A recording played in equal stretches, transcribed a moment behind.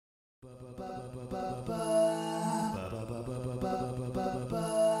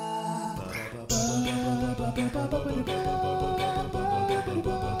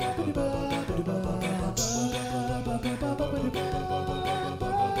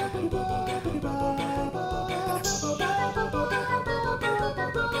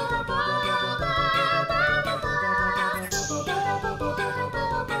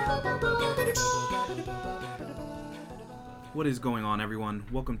What is going on, everyone?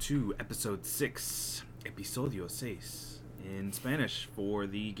 Welcome to episode 6, Episodio 6, in Spanish for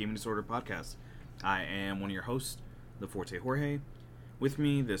the Gaming Disorder podcast. I am one of your hosts, the Forte Jorge. With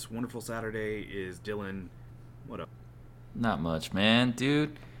me this wonderful Saturday is Dylan. What up? Not much, man.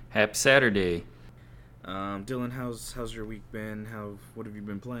 Dude, happy Saturday. Dylan, how's your week been? What have you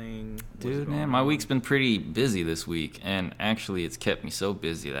been playing? Dude, man, my week's been pretty busy this week, and actually it's kept me so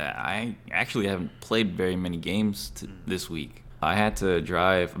busy that I actually haven't played very many games this week. I had to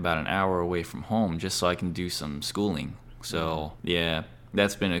drive about an hour away from home just so I can do some schooling. So, yeah,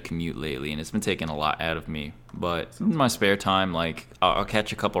 that's been a commute lately, and it's been taking a lot out of me. But in my spare time, like, I'll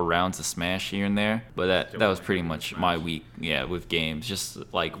catch a couple rounds of Smash here and there. But that was pretty much my week, yeah, with games. Just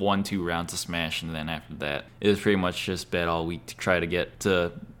like 1-2 rounds of Smash, and then after that, it was pretty much just bed all week to try to get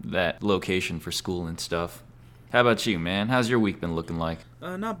to that location for school and stuff. How about you, man? How's your week been looking like?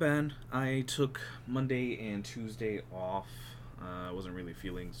 Not bad. I took Monday and Tuesday off. I wasn't really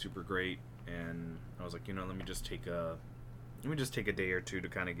feeling super great, and I was like, let me just take a day or two to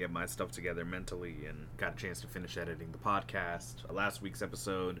kind of get my stuff together mentally, and got a chance to finish editing the podcast. Last week's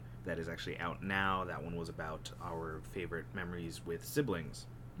episode that is actually out now, that one was about our favorite memories with siblings.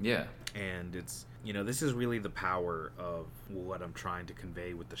 Yeah. And it's, this is really the power of what I'm trying to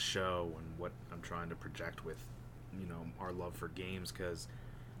convey with the show and what I'm trying to project with, our love for games, because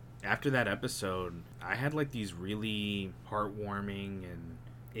after that episode, I had like these really heartwarming and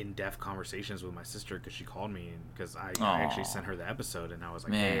in-depth conversations with my sister, because she called me, and because I actually sent her the episode, and I was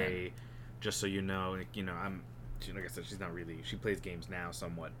like, Man. Hey, just so you know, I'm, like I said, she plays games now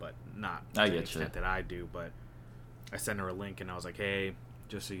somewhat, but not to the extent that I do. But I sent her a link, and I was like, hey,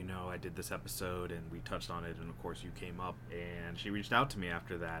 just so you know, I did this episode, and we touched on it, and of course you came up, and she reached out to me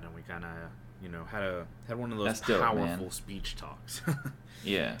after that, and we kind of had one of those powerful speech talks.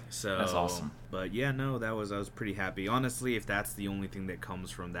 Yeah, so that's awesome. But yeah, no, I was pretty happy. Honestly, if that's the only thing that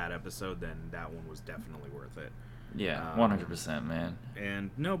comes from that episode, then that one was definitely worth it. Yeah, 100%, man. And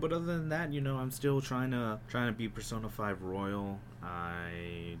no, but other than that, I'm still trying to beat Persona 5 Royal.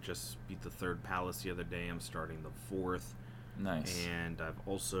 I just beat the 3rd Palace the other day. I'm starting the 4th. Nice. And I've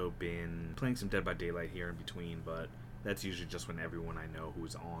also been playing some Dead by Daylight here in between, but that's usually just when everyone I know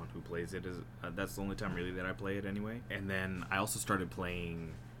who plays it is. That's the only time really that I play it anyway. And then I also started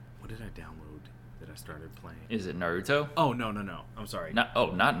playing. What did I download that I started playing? Is it Naruto? Oh no! I'm sorry. Not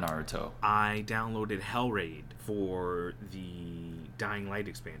Naruto. I downloaded Hellraid for the Dying Light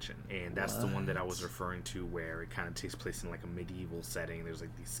expansion, and that's the one that I was referring to, where it kind of takes place in like a medieval setting. There's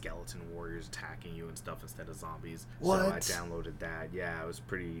like these skeleton warriors attacking you and stuff instead of zombies. What? So I downloaded that. Yeah, it was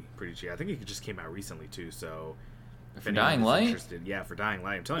pretty cheap. I think it just came out recently too. So. For Dying Light? Yeah, for Dying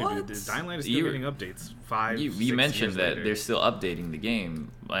Light. I'm telling you, dude, Dying Light is still getting updates. You mentioned that they're still updating the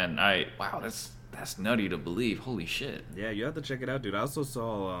game, and that's nutty to believe. Holy shit. Yeah, you have to check it out, dude. I also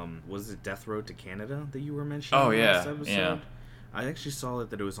saw, was it Death Road to Canada that you were mentioning? Oh, yeah. Last episode? Yeah. I actually saw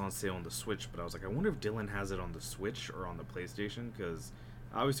that it was on sale on the Switch, but I was like, I wonder if Dylan has it on the Switch or on the PlayStation, because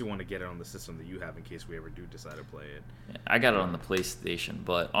I obviously want to get it on the system that you have in case we ever do decide to play it. Yeah, I got it on the PlayStation,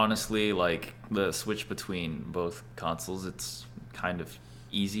 but honestly, like, the switch between both consoles, it's kind of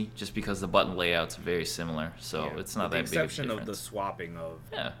easy, just because the button layout's very similar, so it's not that big of a difference. With the exception of the swapping of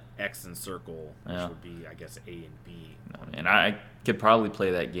X and circle, which would be, I guess, A and B. And I could probably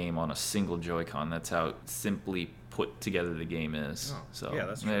play that game on a single Joy-Con. That's how simply put together the game is. Yeah,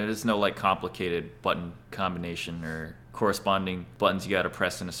 that's true. There's no like complicated button combination or corresponding buttons you got to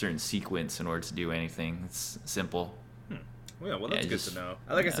press in a certain sequence in order to do anything. It's simple. Well, that's good to know.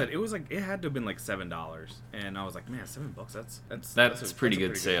 Like I said, it had to have been like $7, and I was like, man, $7. That's pretty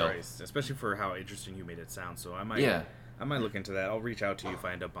good sale, price, especially for how interesting you made it sound. So I might look into that. I'll reach out to you if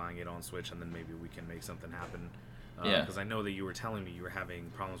I end up buying it on Switch, and then maybe we can make something happen. Because I know that you were telling me you were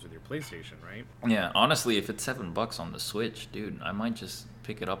having problems with your PlayStation, right? Yeah, honestly, if it's $7 on the Switch, dude, I might just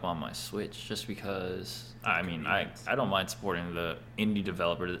pick it up on my Switch, just because. I mean, I don't mind supporting the indie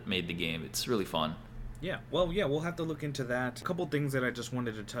developer that made the game. It's really fun. Yeah, well, yeah, we'll have to look into that. A couple things that I just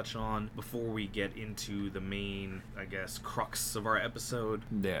wanted to touch on before we get into the main, I guess, crux of our episode.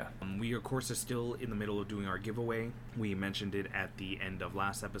 Yeah. We, of course, are still in the middle of doing our giveaway. We mentioned it at the end of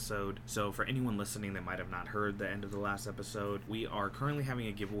last episode. So for anyone listening that might have not heard the end of the last episode, we are currently having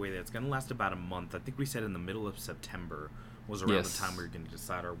a giveaway that's going to last about a month. I think we said in the middle of September was around the time we were going to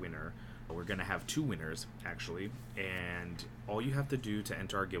decide our winner. We're going to have 2 winners, actually. And all you have to do to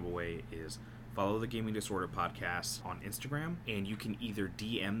enter our giveaway is follow the Gaming Disorder Podcast on Instagram, and you can either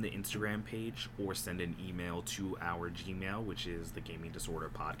DM the Instagram page or send an email to our Gmail, which is the Gaming Disorder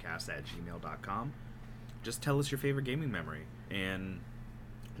Podcast at gmail.com. Just tell us your favorite gaming memory, and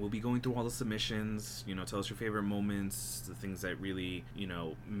we'll be going through all the submissions. Tell us your favorite moments, the things that really,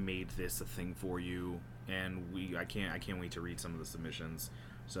 made this a thing for you. And I can't wait to read some of the submissions.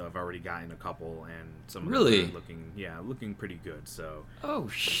 So I've already gotten a couple, and some of them are looking pretty good. So oh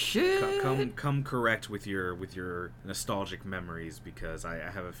shit, come correct with your nostalgic memories, because I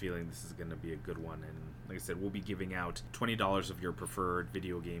have a feeling this is going to be a good one. And like I said, we'll be giving out $20 of your preferred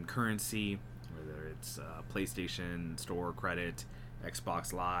video game currency, whether it's PlayStation Store credit,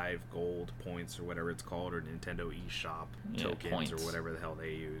 Xbox Live, Gold, points, or whatever it's called, or Nintendo eShop tokens, points, or whatever the hell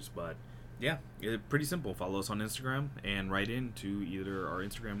they use. But yeah, pretty simple. Follow us on Instagram and write in to either our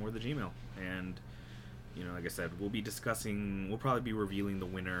Instagram or the Gmail. And, like I said, we'll probably be revealing the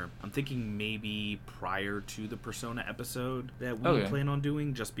winner. I'm thinking maybe prior to the Persona episode that we plan on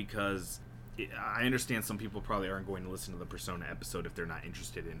doing, just because I understand some people probably aren't going to listen to the Persona episode if they're not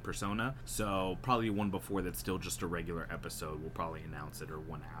interested in Persona. So probably one before that's still just a regular episode. We'll probably announce it, or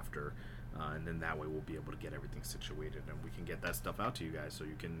one after. And then that way we'll be able to get everything situated, and we can get that stuff out to you guys so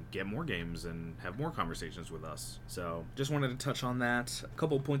you can get more games and have more conversations with us. So just wanted to touch on that. A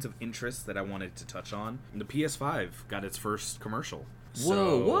couple of points of interest that I wanted to touch on. The PS5 got its first commercial.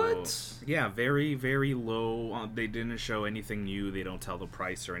 Whoa, what? Yeah, very, very low. They didn't show anything new. They don't tell the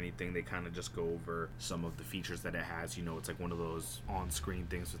price or anything. They kind of just go over some of the features that it has. It's like one of those on-screen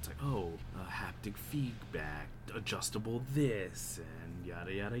things. It's like, haptic feedback, adjustable this, and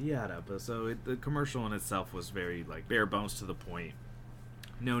yada, yada, yada. But so the commercial in itself was very, bare bones to the point.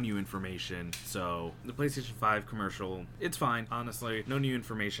 No new information. So the PlayStation 5 commercial, it's fine, honestly. No new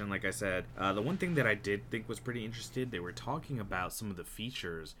information, like I said. The one thing that I did think was pretty interesting, they were talking about some of the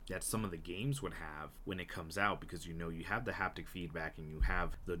features that some of the games would have when it comes out, because you have the haptic feedback, and you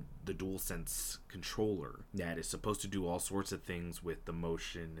have the DualSense controller that is supposed to do all sorts of things with the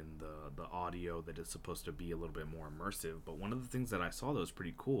motion and the audio, that is supposed to be a little bit more immersive. But one of the things that I saw that was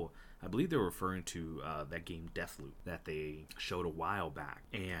pretty cool, I believe they were referring to that game Deathloop that they showed a while back.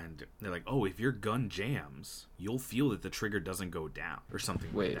 And they're like, if your gun jams, you'll feel that the trigger doesn't go down, or something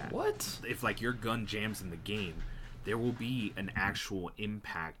like that. Wait, what? If your gun jams in the game, there will be an actual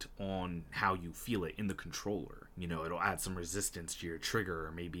impact on how you feel it in the controller. It'll add some resistance to your trigger,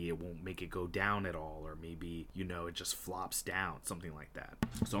 or maybe it won't make it go down at all, or maybe, it just flops down, something like that.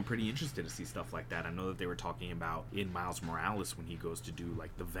 So I'm pretty interested to see stuff like that. I know that they were talking about in Miles Morales, when he goes to do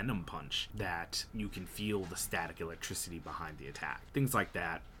the Venom punch, that you can feel the static electricity behind the attack. Things like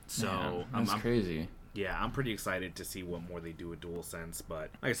that. So that's crazy. Yeah, I'm pretty excited to see what more they do with DualSense.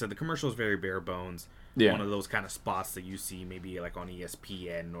 But like I said, the commercial is very bare bones. Yeah. One of those kind of spots that you see maybe on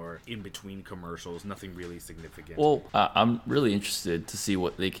ESPN or in between commercials. Nothing really significant. Well, I'm really interested to see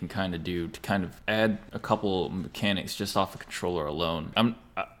what they can kind of do to kind of add a couple mechanics just off the controller alone.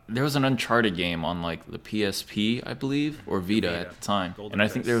 There was an Uncharted game on the PSP, I believe, or Vita at the time. And I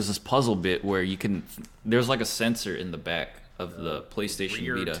think there was this puzzle bit where there's a sensor in the back of the PlayStation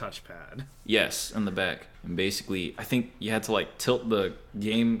rear Vita touchpad. Yes, in the back. And basically, I think you had to tilt the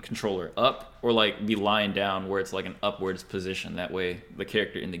game controller up, or be lying down where it's an upwards position. That way, the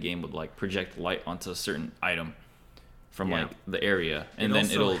character in the game would project light onto a certain item from the area, and then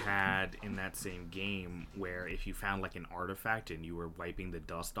it'll had in that same game where if you found an artifact and you were wiping the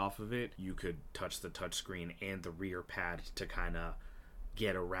dust off of it, you could touch the touchscreen and the rear pad to kind of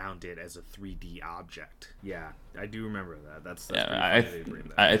get around it as a 3D object. Yeah, I do remember that. That's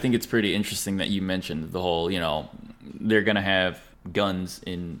I think it's pretty interesting that you mentioned the whole, they're going to have guns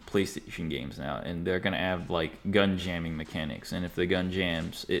in PlayStation games now, and they're going to have gun jamming mechanics. And if the gun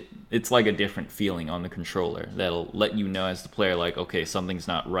jams, it's a different feeling on the controller that'll let you know as the player, okay, something's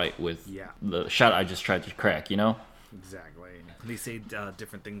not right with the shot I just tried to crack, Exactly. They say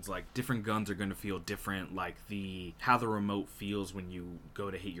different things, different guns are going to feel different, how the remote feels when you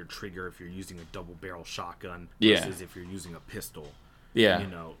go to hit your trigger if you're using a double barrel shotgun versus if you're using a pistol. Yeah.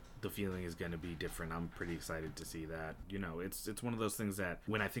 The feeling is going to be different. I'm pretty excited to see that. It's one of those things that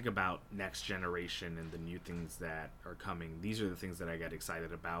when I think about next generation and the new things that are coming, these are the things that I get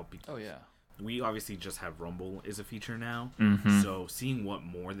excited about. Oh, yeah. we obviously just have Rumble as a feature now. Mm-hmm. So seeing what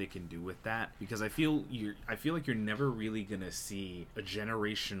more they can do with that, because I feel like you're never really gonna see a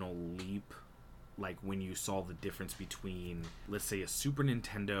generational leap like when you saw the difference between, let's say, a Super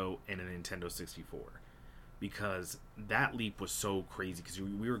Nintendo and a Nintendo 64. Because that leap was so crazy, because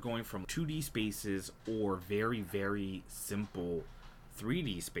we were going from 2D spaces or very, very simple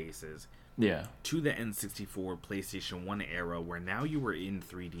 3D spaces to the N64 PlayStation 1 era, where now you were in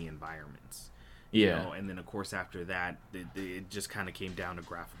 3D environments. You know? And then, of course, after that, it just kind of came down to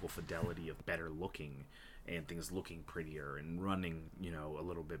graphical fidelity of better looking and things looking prettier and running, a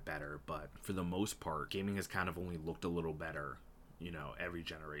little bit better. But for the most part, gaming has kind of only looked a little better, every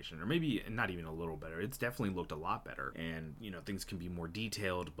generation. Or maybe not even a little better. It's definitely looked a lot better. And, things can be more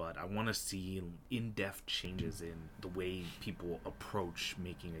detailed, but I want to see in-depth changes in the way people approach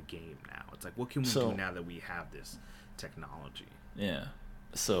making a game now. It's like, what can we do now that we have this technology? Yeah.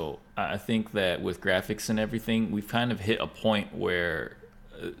 So I think that with graphics and everything, we've kind of hit a point where,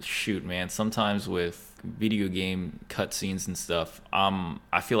 shoot, man, sometimes with video game cutscenes and stuff,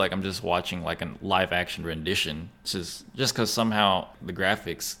 I feel like I'm just watching like a live action rendition. Just because somehow the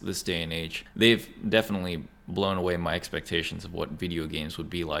graphics this day and age, they've definitely blown away my expectations of what video games would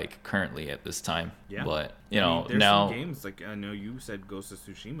be like currently at this time. Yeah. But there's now some games, like I know you said Ghost of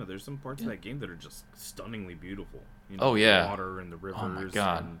Tsushima, there's some parts of that game that are just stunningly beautiful. Oh yeah, the water and the rivers. Oh my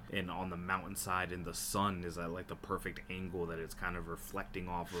God. And on the mountainside, and the sun is at like the perfect angle that it's kind of reflecting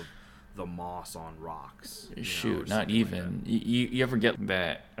off of the moss on rocks. Shoot, not even. Like you ever get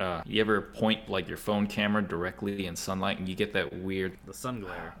that? You ever point like your phone camera directly in sunlight and you get that weird the sun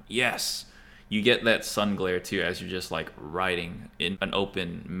glare? Yes. You get that sun glare too as you're just like riding in an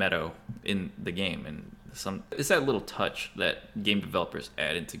open meadow in the game, and it's that little touch that game developers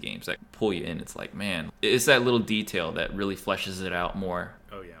add into games that pull you in. It's like, man, it's that little detail that really fleshes it out more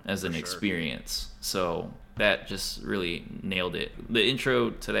as an experience. So that just really nailed it. The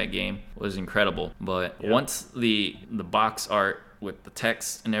intro to that game was incredible, but once the box art with the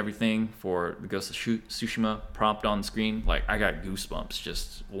text and everything for the Ghost of Tsushima prompted on the screen, like I got goosebumps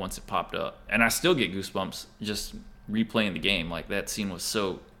just once it popped up. And I still get goosebumps just replaying the game. Like that scene was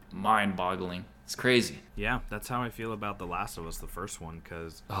so mind-boggling. It's crazy. Yeah, that's how I feel about The Last of Us, the first one,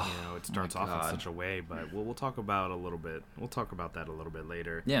 because it starts off in such a way. But we'll talk about a little bit. We'll talk about that a little bit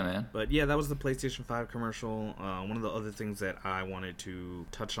later. Yeah, man. But yeah, that was the PlayStation 5 commercial. One of the other things that I wanted to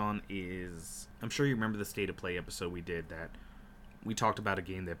touch on is, I'm sure you remember the State of Play episode we did, that we talked about a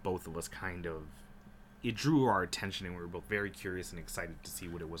game that both of us it drew our attention, and we were both very curious and excited to see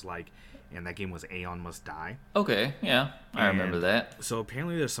what it was like. And that game was Aeon Must Die. Okay, yeah, I remember that. So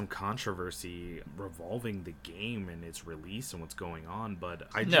apparently there's some controversy revolving the game and its release and what's going on. But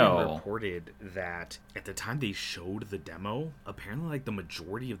IGN reported that at the time they showed the demo, apparently like the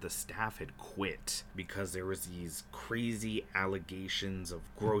majority of the staff had quit because there was these crazy allegations of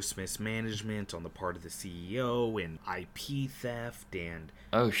gross mismanagement on the part of the CEO and IP theft, and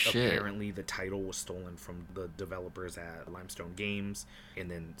apparently the title was stolen from the developers at Limestone Games, and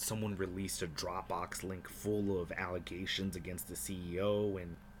then someone released a Dropbox link full of allegations against the CEO,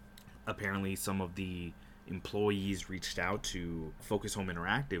 and apparently some of the employees reached out to Focus Home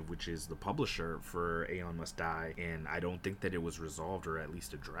Interactive, which is the publisher for Aeon Must Die, and I don't think that it was resolved or at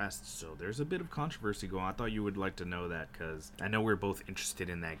least addressed. So there's a bit of controversy going on. I thought you would like to know that, because I know we're both interested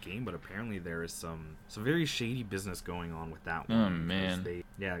in that game, but apparently there is some very shady business going on with that one. Oh man.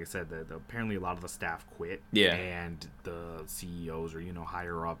 Like I said, apparently a lot of the staff quit. Yeah. And the CEOs or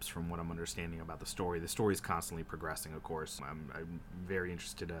higher ups, from what I'm understanding about the story is constantly progressing, of course. I'm very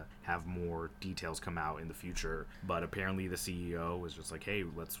interested to have more details come out in the future, but apparently the CEO was just like, hey,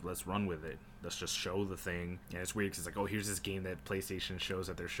 let's run with it. Let's just show the thing. And it's weird because it's like, oh, here's this game that PlayStation shows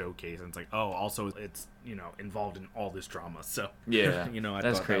at their showcase, and it's like, oh, also it's involved in all this drama. So yeah, I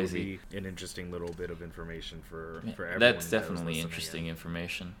that's thought crazy. That would be an interesting little bit of information for everyone. That's definitely interesting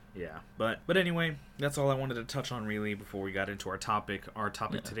information. Yeah, but anyway, that's all I wanted to touch on really before we got into our topic. Our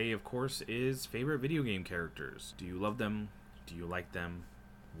topic today, of course, is favorite video game characters. Do you love them? Do you like them?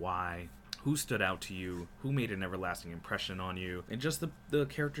 Why? Who stood out to you? Who made an everlasting impression on you? And just the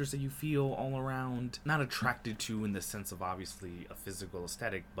characters that you feel all around not attracted to in the sense of obviously a physical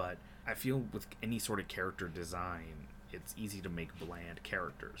aesthetic, but I feel with any sort of character design, it's easy to make bland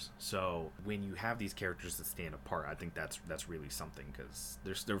characters. So when you have these characters that stand apart, I think that's really something, because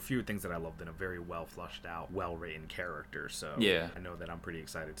there are few things that I love than a very well flushed out, well written character. So yeah, I know that I'm pretty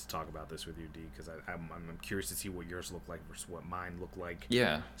excited to talk about this with you, D, because I'm curious to see what yours look like versus what mine look like.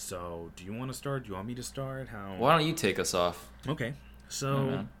 Yeah. So do you want to start? Do you want me to start? Why don't you take us off? Okay.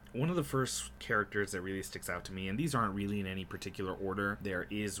 So one of the first characters that really sticks out to me, and these aren't really in any particular order, there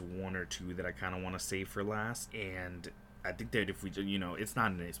is one or two that I kind of want to save for last, and I think that if we, it's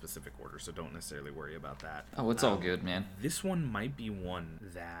not in any specific order, so don't necessarily worry about that. Oh, it's all good, man. This one might be one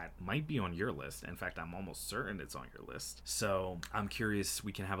that might be on your list. In fact, I'm almost certain it's on your list. So I'm curious,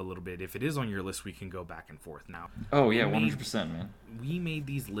 we can have a little bit. If it is on your list, we can go back and forth now. Oh, yeah, 100%, man. We made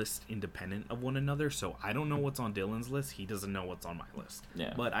these lists independent of one another, so I don't know what's on Dylan's list. He doesn't know what's on my list.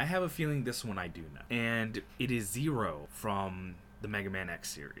 Yeah. But I have a feeling this one I do know. And it is Zero from the Mega Man X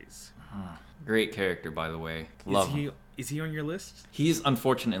series. Great character, by the way. Love him. Is he on your list? He's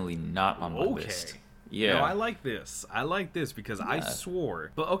unfortunately not on my list. Yeah. No, I like this. Because I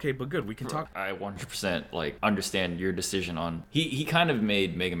swore. But good. We can talk. I 100% understand your decision on. He kind of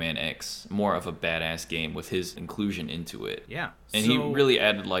made Mega Man X more of a badass game with his inclusion into it. Yeah. And he really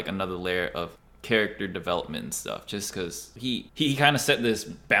added another layer of character development and stuff, just because he kind of set this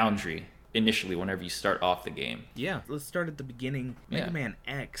boundary initially whenever you start off the game. Yeah. Let's start at the beginning. Mega Man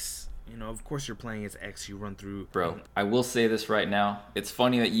X. Of course you're playing as X, you run through... Bro, I will say this right now. It's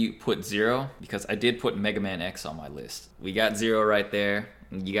funny that you put Zero, because I did put Mega Man X on my list. We got Zero right there,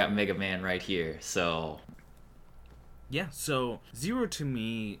 and you got Mega Man right here, so... Yeah, so Zero to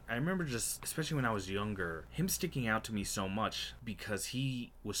me, I remember just, especially when I was younger, him sticking out to me so much because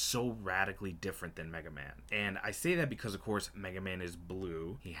he was so radically different than Mega Man. And I say that because, of course, Mega Man is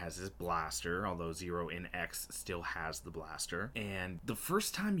blue. He has his blaster, although Zero in X still has the blaster. And the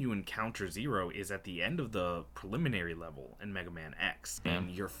first time you encounter Zero is at the end of the preliminary level in Mega Man X.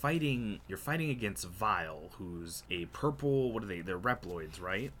 And you're fighting against Vile, who's a purple, what are they? They're Reploids,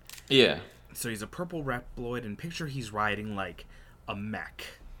 right? Yeah. So he's a purple Reploid, and picture he's riding like a mech.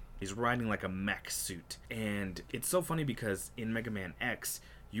 He's riding like a mech suit. And it's so funny because in Mega Man X,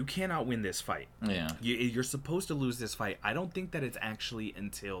 you cannot win this fight. Yeah. You're supposed to lose this fight. I don't think that it's actually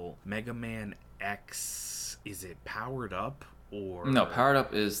until Mega Man X, is it Powered Up? Or... No, Powered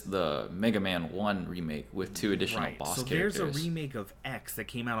Up is the Mega Man 1 remake with 2 additional boss characters. So there's a remake of X that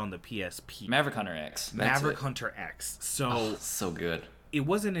came out on the PSP. Maverick Hunter X. Maverick Hunter X. So good. It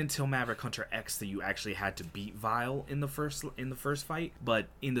wasn't until Maverick Hunter X that you actually had to beat Vile in the first fight, but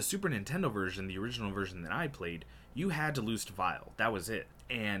in the Super Nintendo version, the original version that I played, you had to lose to Vile. That was it.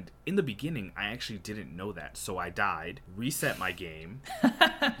 And in the beginning, I actually didn't know that, so I died, reset my game,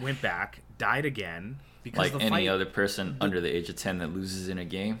 went back, died again. Because any other person under the age of 10 that loses in a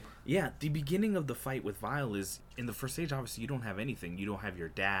game. Yeah, the beginning of the fight with Vile is, in the first stage, obviously, you don't have anything. You don't have your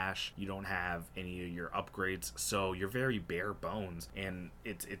dash, you don't have any of your upgrades, so you're very bare bones, and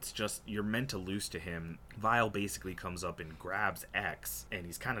it's just, you're meant to lose to him. Vile basically comes up and grabs X, and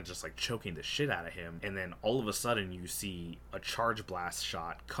he's kind of just choking the shit out of him, and then all of a sudden you see a Charge Blast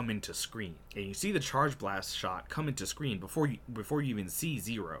shot come into screen. And you see the Charge Blast shot come into screen before you even see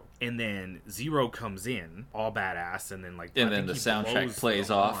Zero. And then Zero comes in, all badass, and then and then the soundtrack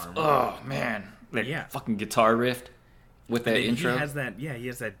plays off. Oh man, that fucking guitar riff with that intro. He has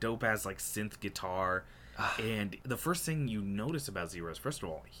that dope ass synth guitar. And the first thing you notice about Zero is, first of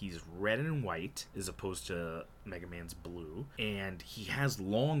all, he's red and white as opposed to Mega Man's blue, and he has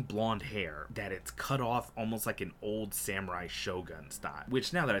long blonde hair that it's cut off almost like an old samurai shogun style,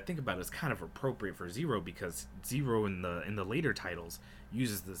 which now that I think about it is kind of appropriate for Zero, because Zero in the later titles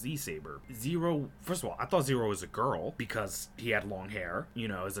uses the Z-Saber. Zero, first of all, I thought Zero was a girl because he had long hair.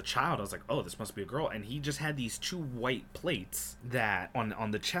 As a child, I was like, oh, this must be a girl. And he just had these 2 white plates that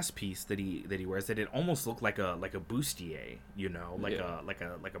on the chest piece that he wears, that it almost looked like a bustier,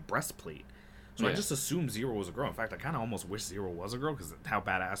 like a breastplate. So I just assumed Zero was a girl. In fact, I kind of almost wish Zero was a girl, because how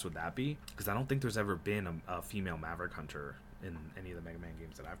badass would that be? Because I don't think there's ever been a female Maverick Hunter in any of the Mega Man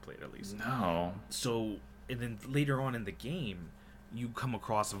games that I've played, at least. No. So, and then later on in the game, you come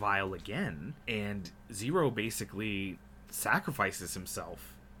across Vile again, and Zero basically sacrifices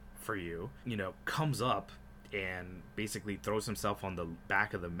himself for you, comes up and basically throws himself on the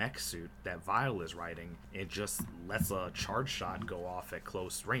back of the mech suit that Vile is riding, and just lets a charge shot go off at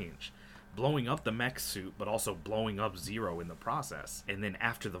close range, blowing up the mech suit, but also blowing up Zero in the process. And then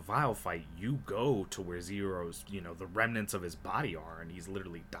after the Vile fight, you go to where Zero's, the remnants of his body are, and he's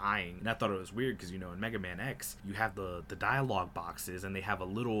literally dying. And I thought it was weird because, in Mega Man X, you have the dialogue boxes, and they have a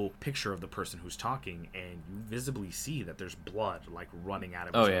little picture of the person who's talking, and you visibly see that there's blood, running out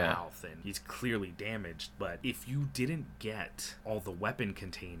of his mouth, and he's clearly damaged. But if you didn't get all the weapon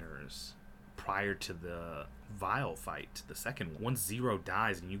containers prior to the Vile fight, the second one, once Zero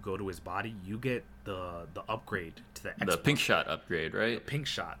dies and you go to his body, you get the upgrade to the pink shot upgrade, right? The pink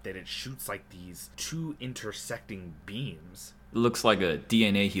shot, that it shoots these 2 intersecting beams. It looks like a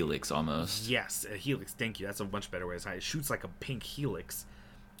DNA helix almost. Yes, a helix. Thank you. That's a much better way to say it. It shoots like a pink helix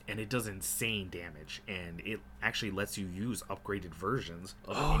and it does insane damage, and it actually lets you use upgraded versions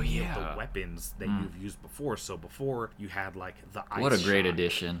of Oh, any of yeah. the weapons that you've used before. So before you had like the ice What a great shot,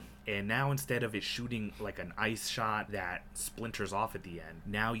 addition. and now instead of it shooting like an ice shot that splinters off at the end,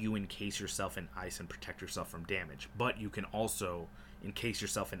 now you encase yourself in ice and protect yourself from damage. But you can also encase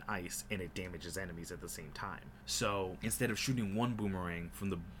yourself in ice and it damages enemies at the same time. So instead of shooting one boomerang from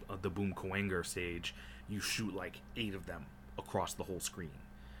the Boom Koenger stage, you shoot like 8 of them across the whole screen.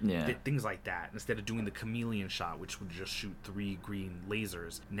 Yeah. Things like that. Instead of doing the chameleon shot, which would just shoot 3 green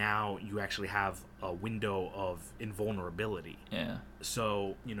lasers, now you actually have a window of invulnerability. Yeah.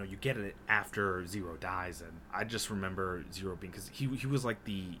 So, you know, you get it after Zero dies, and I just remember Zero being, because he was like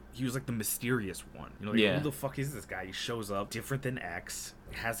the mysterious one. You know, like, Yeah. who the fuck is this guy? He shows up different than X,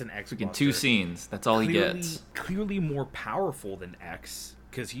 has an X Freaking buster, 2 scenes. That's all he gets. clearly more powerful than X,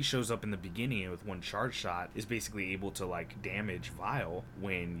 because he shows up in the beginning with one charge shot, is basically able to like damage Vile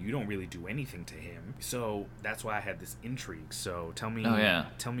when you don't really do anything to him. So that's why I had this intrigue. So tell me, Oh, yeah.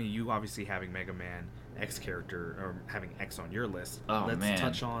 tell me, you obviously having Mega Man X character, or having X on your list. Oh, let's man.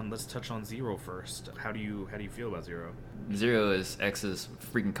 touch on Zero first. How do you feel about Zero? Zero is X's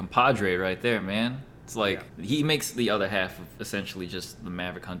freaking compadre right there, man. It's like he makes the other half of essentially just the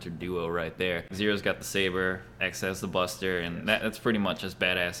Maverick Hunter duo right there. Zero's got the saber, X has the buster, and that's pretty much as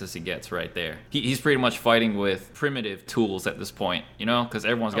badass as he gets right there. He's pretty much fighting with primitive tools at this point, you know, because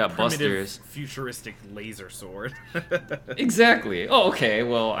everyone's got Primitive, busters. futuristic laser sword. Exactly. Oh, okay.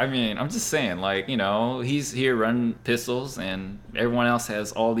 Well, I mean, I'm just saying, like, you know, he's here running pistols, and everyone else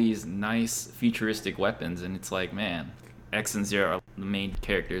has all these nice futuristic weapons, and it's like, man, X and Zero are the main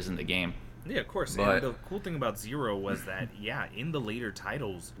characters in the game. Yeah, of course. But- And the cool thing about Zero was that, yeah, in the later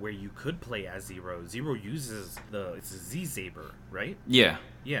titles where you could play as Zero, Zero uses it's a Z Saber, right? Yeah.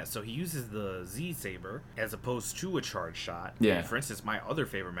 Yeah, so he uses the Z Saber as opposed to a charge shot. Yeah. And for instance, my other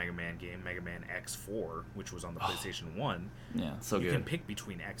favorite Mega Man game, Mega Man X4, which was on the PlayStation 1, Yeah. So you good. can pick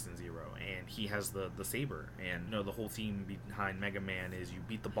between X and Zero, and he has the saber. And you know, the whole theme behind Mega Man is you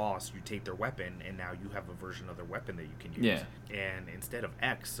beat the boss, you take their weapon, and now you have a version of their weapon that you can use. Yeah. And instead of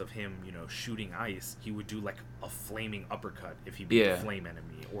X, of him, you know, shooting ice, he would do like a flaming uppercut if he beat Yeah. the flame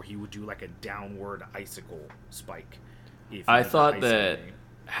enemy, or he would do like a downward icicle spike. If I he was an thought ice that enemy.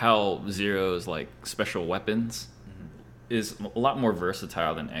 how Zero's like special weapons is a lot more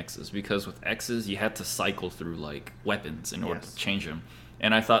versatile than X's, because with X's you had to cycle through like weapons in order Yes. to change them,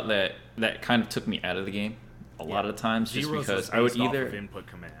 and I thought that kind of took me out of the game a lot of times, just Zero's because was I would based off either of input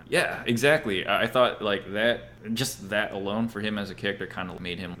command. yeah, exactly. I thought like that, just that alone for him as a character kind of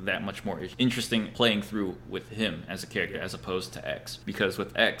made him that much more interesting playing through with him as a character as opposed to X. Because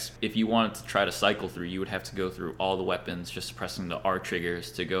with X, if you wanted to try to cycle through, you would have to go through all the weapons, just pressing the R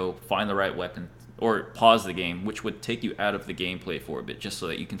triggers to go find the right weapon, or pause the game, which would take you out of the gameplay for a bit, just so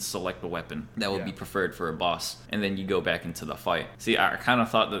that you can select a weapon that would be preferred for a boss, and then you go back into the fight. See, I kind of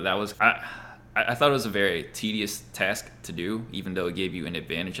thought that was... I thought it was a very tedious task to do, even though it gave you an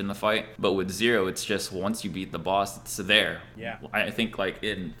advantage in the fight. But with Zero, it's just once you beat the boss, it's there. Yeah. I think like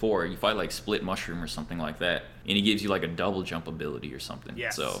in 4, you fight like Split Mushroom or something like that, and he gives you like a double jump ability or something.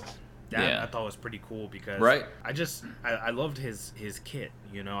 Yes. So, That yeah. I thought was pretty cool, because Right. I loved his kit,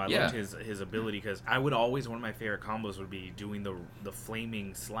 you know. I Yeah. loved his ability, because I would always, one of my favorite combos would be doing the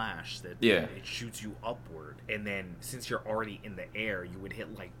flaming slash that Yeah. it shoots you upward, and then since you're already in the air, you would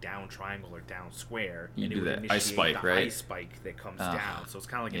hit like down triangle or down square, You and it do would that initiate ice spike, the right? ice spike that comes Ah, down. So it's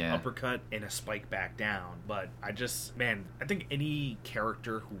kind of like yeah. an uppercut and a spike back down. But I think any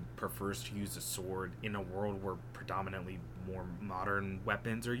character who prefers to use a sword in a world where predominantly more modern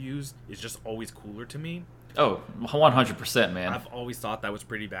weapons are used is just always cooler to me. Oh, 100%, man. I've always thought that was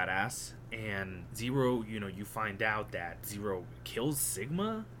pretty badass. And Zero, you know, you find out that Zero kills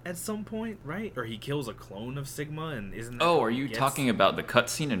Sigma at some point, right? Or he kills a clone of Sigma, and isn't that Oh, how are he you gets- talking about the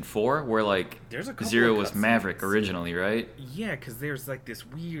cutscene in 4 where like There's a couple Zero of was cutscenes. Maverick originally, right? Yeah, because there's like this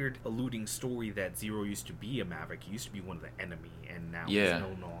weird alluding story that Zero used to be a Maverick. He used to be one of the enemy, and now Yeah.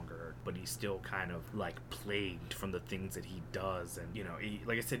 he's no longer. But he's still kind of like plagued from the things that he does, and you know,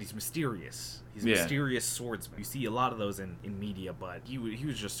 like I said, he's mysterious. He's a Yeah. mysterious swordsman. You see a lot of those in media, but he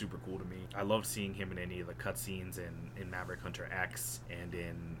was just super cool to me. I loved seeing him in any of the cutscenes in Maverick Hunter X and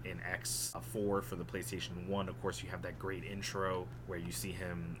in X4 for the PlayStation 1. Of course, you have that great intro where you see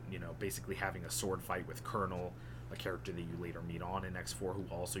him, you know, basically having a sword fight with Colonel, a character that you later meet on in X4 who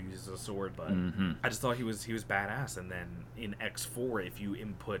also uses a sword. But I just thought he was badass. And then in X4, if you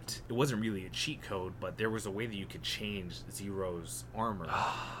input, it wasn't really a cheat code, but there was a way that you could change Zero's armor.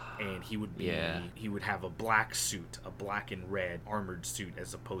 And he would be Yeah. he would have a black suit, a black and red armored suit,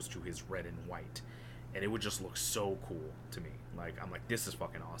 as opposed to his red and white. and it would just look so cool to me. Like, I'm like, this is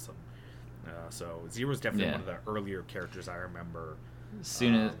fucking awesome. So Zero's definitely one of the earlier characters I remember. As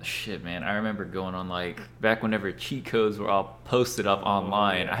soon as shit, man, I remember going on like back whenever cheat codes were all posted up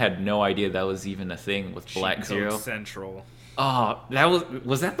online. Yeah. I had no idea that was even a thing with Black Cheat Zero. Code Central. Oh, that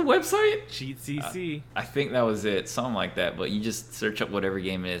was that the website? Cheat CC. I think that was it, something like that. But you just search up whatever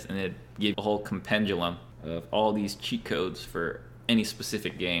game it is, and it gives a whole compendium of all these cheat codes for any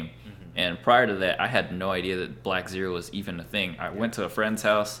specific game. And prior to that, I had no idea that Black Zero was even a thing. I went to a friend's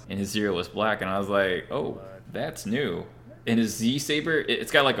house, and his Zero was black, and I was like, oh, that's new. And his Z-Saber,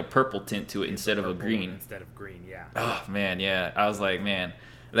 it's got like a purple tint to it instead of a green. Instead of green, yeah. Oh, man, yeah. I was like, man,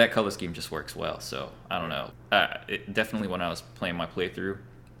 that color scheme just works well. So, I don't know. Definitely when I was playing my playthrough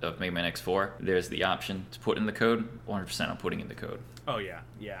of Mega Man X4, there's the option to put in the code. 100% I'm putting in the code. Oh, yeah,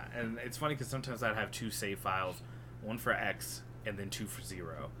 yeah. And it's funny because sometimes I'd have 2 save files, one for X and then 2 for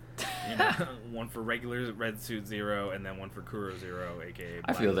Zero. You know, one for regular Red Suit Zero and then one for Kuro Zero, aka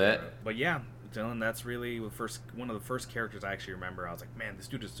Black I feel that. Zero. But yeah, Dylan, that's really one of the first characters I actually remember. I was like, man, this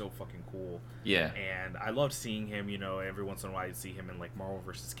dude is so fucking cool. Yeah. And I loved seeing him, you know, every once in a while I'd see him in like Marvel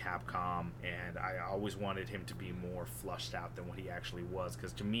vs. Capcom, and I always wanted him to be more flushed out than what he actually was,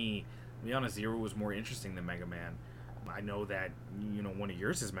 because to me, to be honest, Zero was more interesting than Mega Man. I know that, you know, one of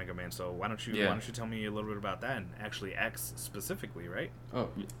yours is Mega Man, so why don't you tell me a little bit about that, and actually X specifically, right? Oh,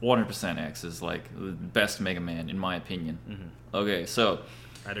 100% X is like the best Mega Man in my opinion. Mm-hmm. Okay, so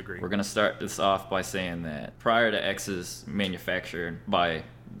I'd agree. We're gonna start this off by saying that prior to X's manufactured by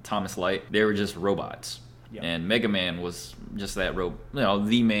Thomas Light, they were just robots. Yep. And Mega Man was just that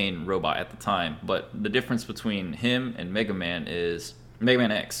the main robot at the time. But the difference between him and Mega Man is Mega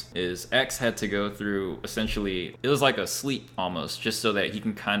Man X had to go through essentially, it was like a sleep almost, just so that he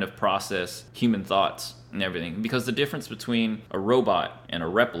can kind of process human thoughts and everything. Because the difference between a robot and a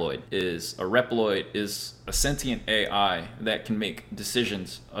Reploid is a sentient AI that can make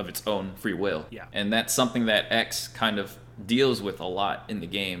decisions of its own free will. Yeah. And that's something that X kind of deals with a lot in the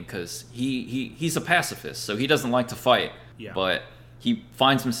game, because he's a pacifist, so he doesn't like to fight. Yeah. But he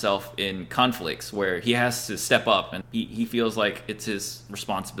finds himself in conflicts where he has to step up, and he feels like it's his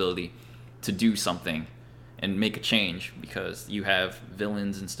responsibility to do something and make a change, because you have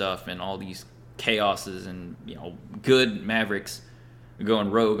villains and stuff and all these chaoses and, you know, good Mavericks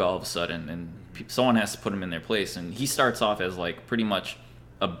going rogue all of a sudden, and someone has to put him in their place. And he starts off as like pretty much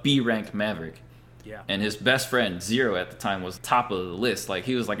a B-ranked Maverick. Yeah. And his best friend, Zero, at the time was top of the list. Like,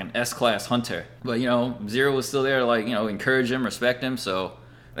 he was like an S-class hunter. But, you know, Zero was still there to, like, you know, encourage him, respect him. So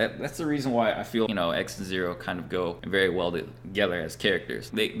that's the reason why I feel, you know, X and Zero kind of go very well together as characters.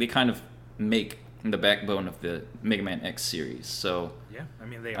 They kind of make the backbone of the Mega Man X series. So yeah, I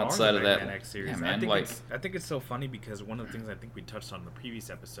mean, they outside are the of Mega that, Man X series. Yeah, man, I think it's so funny because one of the things I think we touched on in the previous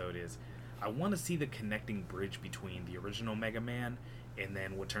episode is I want to see the connecting bridge between the original Mega Man and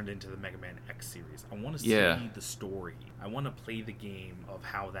then what turned into the Mega Man X series. I want to see the story. I want to play the game of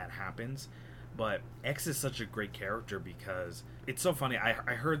how that happens. But X is such a great character because it's so funny. I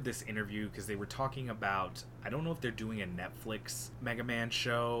heard this interview because they were talking about, I don't know if they're doing a Netflix Mega Man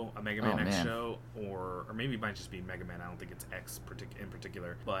show, a Mega Man X show, or maybe it might just be Mega Man. I don't think it's X in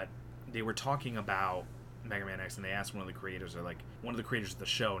particular. But they were talking about Mega Man X, and they asked one of the creators of the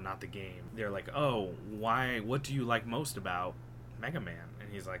show, not the game. They're like, oh, what do you like most about Mega Man?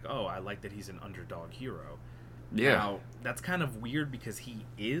 And he's like, oh, I like that he's an underdog hero. Yeah. Now, that's kind of weird because he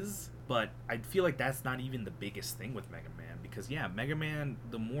is, but I feel like that's not even the biggest thing with Mega Man, because yeah, Mega Man,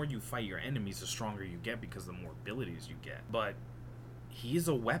 the more you fight your enemies, the stronger you get because the more abilities you get. But he's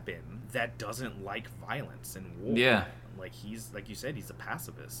a weapon that doesn't like violence and war. Yeah. Like you said, he's a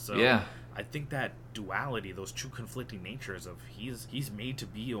pacifist. So yeah. I think that duality, those two conflicting natures of he's made to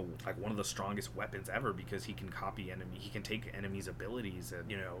be like one of the strongest weapons ever because he can copy he can take enemies' abilities,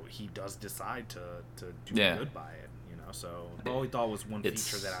 and you know he does decide to do good by it. You know, so I always thought was one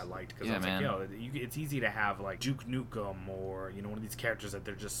feature that I liked because I was like, yo, it's easy to have like Duke Nukem or one of these characters that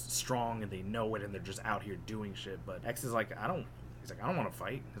they're just strong and they know it and they're just out here doing shit. But X is like, He's like, I don't want to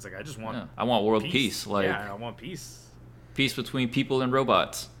fight. He's like, I want world peace. Like, yeah, I want peace. Peace between people and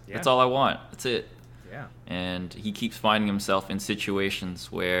robots. Yeah. That's all I want. That's it. Yeah. And he keeps finding himself in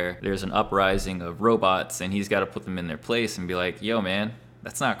situations where there's an uprising of robots, and he's got to put them in their place and be like, yo, man,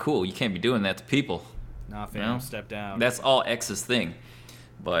 that's not cool. You can't be doing that to people. Nah, fam, step down. That's all X's thing.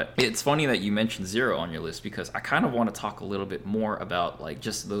 But it's funny that you mentioned Zero on your list, because I kind of want to talk a little bit more about like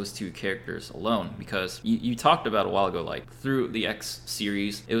just those two characters alone, because you talked about a while ago, like through the X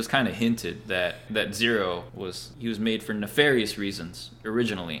series, it was kind of hinted that Zero was made for nefarious reasons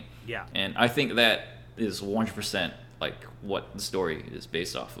originally. Yeah. And I think that is 100% like what the story is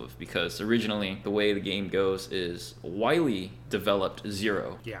based off of, because originally the way the game goes is Wily developed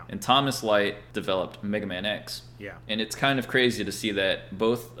Zero, Yeah. and Thomas Light developed Mega Man X. Yeah. And it's kind of crazy to see that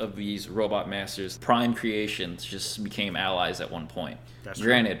both of these robot masters, prime creations, just became allies at one point. That's true.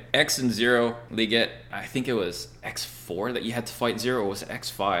 Granted, X and Zero, they get, I think it was X4 that you had to fight Zero, or was it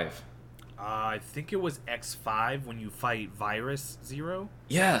X5? I think it was X5 when you fight Virus Zero.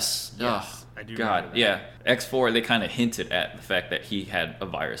 Yes. Yes, Oh, I do God, remember that. yeah. X4, they kind of hinted at the fact that he had a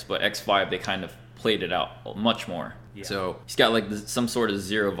virus, but X5, they kind of played it out much more. Yeah. So he's got like some sort of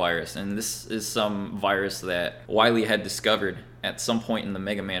Zero virus, and this is some virus that Wily had discovered at some point in the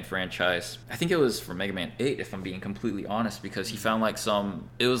Mega Man franchise. I think it was for Mega Man 8, if I'm being completely honest, because he found like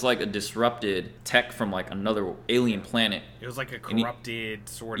it was like a disrupted tech from like another alien planet. It was like a And he- corrupted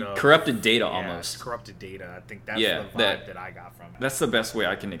sort of... Corrupted data Yeah, almost. corrupted data. I think that's Yeah, the vibe that I got from it. That's the best way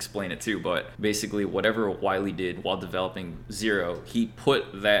I can explain it too, but basically whatever Wily did while developing Zero, he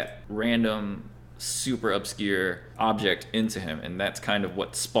put that random super obscure object into him, and that's kind of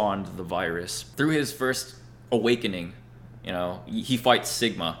what spawned the virus. Through his first awakening, he fights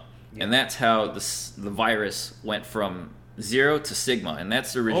Sigma, and that's how the virus went from Zero to Sigma, and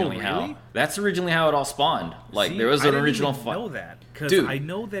that's originally really? how it all spawned. Like See, there was I an didn't original even fight. know that, because Dude. I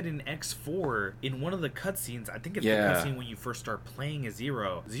know that in X4, in one of the cutscenes, I think it's Yeah. the cutscene when you first start playing as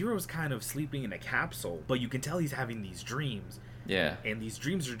Zero. Zero's kind of sleeping in a capsule, but you can tell he's having these dreams, Yeah. and these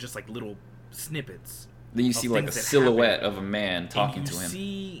dreams are just like little snippets. Then you of see like a things that silhouette happen. of a man talking And to you him.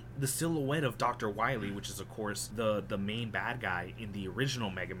 see the silhouette of Dr. Wily, which is of course the main bad guy in the original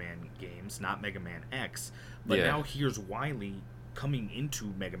Mega Man games, not Mega Man X. But Yeah. now here's Wily coming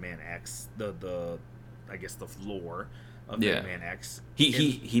into Mega Man X, the I guess the floor of Yeah. Mega Man X.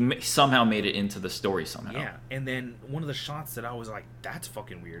 He somehow made it into the story somehow. Yeah, and then one of the shots that I was like, that's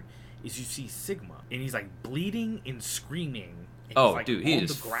fucking weird, is you see Sigma, and he's like bleeding and screaming. And Oh, he's, like, dude, he on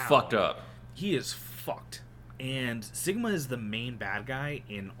is the ground. fucked up. He is fucked. And Sigma is the main bad guy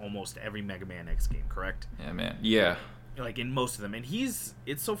in almost every Mega Man X game, correct? Yeah, man. Yeah. Like in most of them. And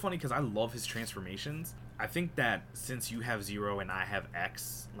it's so funny because I love his transformations. I think that since you have Zero and I have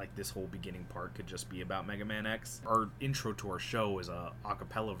X, like this whole beginning part could just be about Mega Man X. Our intro to our show is a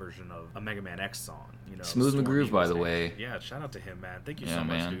acapella version of a Mega Man X song. Smooth Storm McGroove, by Eagle's the name. way. Yeah, shout out to him, man. Thank you Yeah, so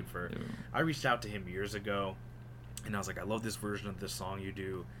much, man. dude. I reached out to him years ago, and I was like, I love this version of this song you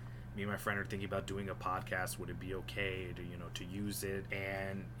do. Me and my friend are thinking about doing a podcast. Would it be okay to use it?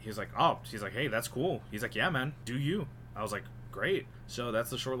 And he's like, hey, that's cool. He's like, yeah, man, do you? I was like, great. So that's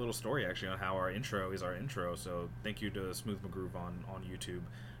the short little story actually on how our intro is our intro. So thank you to Smooth McGroove on YouTube.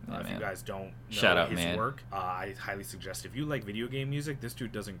 Yeah, If you man. guys don't know Shout out, his man. work, I highly suggest, if you like video game music, this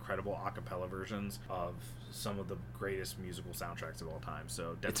dude does incredible acapella versions of some of the greatest musical soundtracks of all time.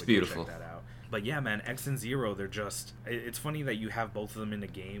 So definitely It's go beautiful. check that out. But yeah, man, X and Zero, they're just... It's funny that you have both of them in the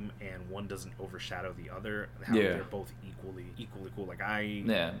game and one doesn't overshadow the other. How Yeah. they're both equally cool. Like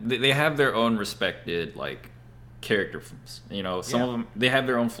Yeah. They have their own respected, like, character. Some of them, they have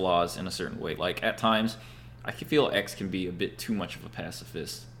their own flaws in a certain way. Like, at times, I can feel X can be a bit too much of a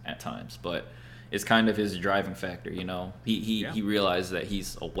pacifist at times, but it's kind of his driving factor, He realized that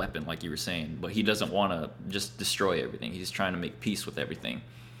he's a weapon, like you were saying, but he doesn't want to just destroy everything. He's trying to make peace with everything.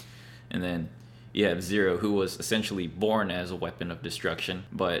 And then you have Zero, who was essentially born as a weapon of destruction,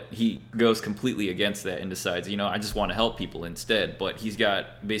 but he goes completely against that and decides, I just want to help people instead. But he's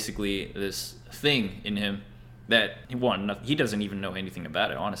got basically this thing in him that he doesn't even know anything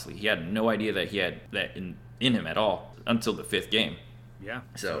about it, honestly. He had no idea that he had that in him at all until the 5th game. Yeah.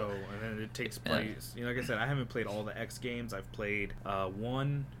 So and then it takes place. Like I said, I haven't played all the X games. I've played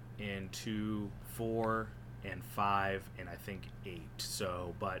 1 and 2, 4 and 5, and I think 8.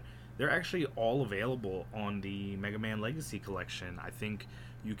 So, but they're actually all available on the Mega Man Legacy Collection. I think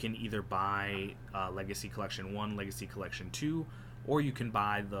you can either buy Legacy Collection 1, Legacy Collection 2, or you can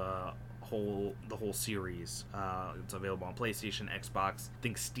buy the whole series. It's available on PlayStation, Xbox, I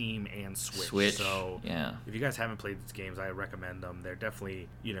think Steam, and Switch. So yeah. if you guys haven't played these games, I recommend them. They're definitely,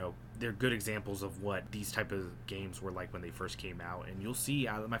 they're good examples of what these type of games were like when they first came out. And you'll see,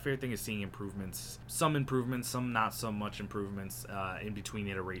 my favorite thing is seeing improvements, some not so much improvements in between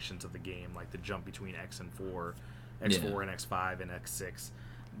iterations of the game, like the jump between X and 4, X4 and X5 and X6.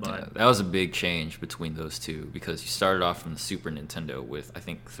 But that was a big change between those two, because you started off from the Super Nintendo with, I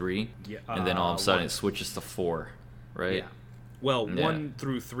think, 3, and then all of a sudden 1. it switches to 4, right? Yeah. Well, 1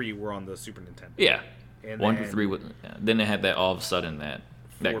 through 3 were on the Super Nintendo. Yeah. And 1 then to 3, then they had that all of a sudden that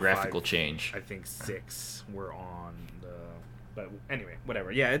 4, graphical 5, change. I think 6 were on the... But anyway,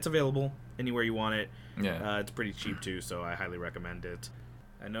 whatever. Yeah, it's available anywhere you want it. Yeah. It's pretty cheap too, so I highly recommend it.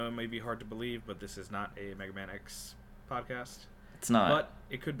 I know it may be hard to believe, but this is not a Mega Man X podcast. It's not. But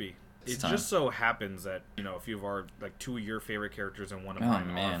it could be. It's It time. just so happens that, a few of our, like, two of your favorite characters and one of Oh, mine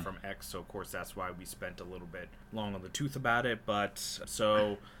are man. from X, so of course that's why we spent a little bit long on the tooth about it. But,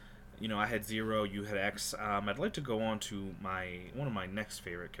 so, I had Zero, you had X. I'd like to go on to one of my next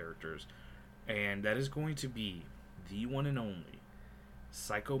favorite characters, and that is going to be the one and only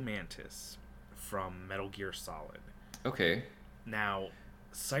Psycho Mantis from Metal Gear Solid. Okay. Now,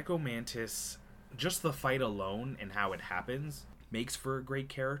 Psycho Mantis, just the fight alone and how it happens makes for a great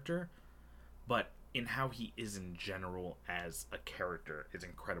character, but in how he is in general as a character is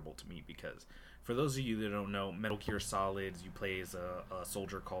incredible to me, because for those of you that don't know, Metal Gear Solid, you play as a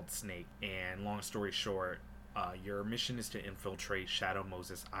soldier called Snake, and long story short, your mission is to infiltrate Shadow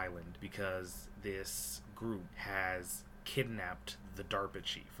Moses Island because this group has kidnapped the DARPA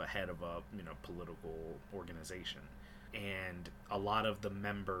chief, a head of a political organization, and a lot of the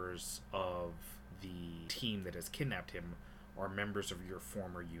members of the team that has kidnapped him are members of your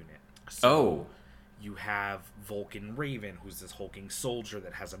former unit. So you have Vulcan Raven, who's this hulking soldier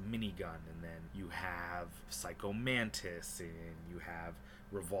that has a minigun, and then you have Psycho Mantis, and you have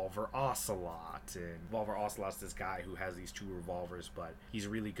Revolver Ocelot. And Revolver Ocelot's this guy who has these two revolvers, but he's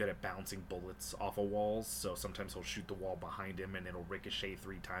really good at bouncing bullets off of walls, so sometimes he'll shoot the wall behind him and it'll ricochet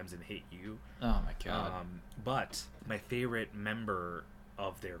 3 times and hit you. Oh my god. But my favorite member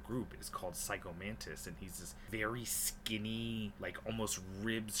of their group is called Psycho Mantis, and he's this very skinny, like almost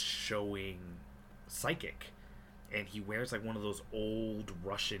ribs showing psychic, and he wears like one of those old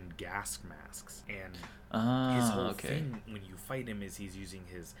Russian gas masks, and his whole thing when you fight him is he's using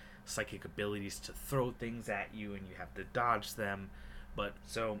his psychic abilities to throw things at you and you have to dodge them. But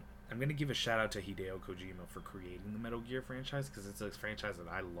so I'm going to give a shout out to Hideo Kojima for creating the Metal Gear franchise, because it's a franchise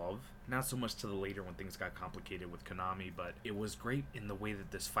that I love. Not so much to the later when things got complicated with Konami, but it was great in the way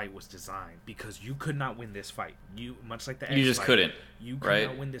that this fight was designed, because you could not win this fight. You, much like the X You just fight, couldn't. You could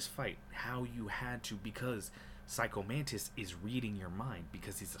not win this fight. How you had to, because Psycho Mantis is reading your mind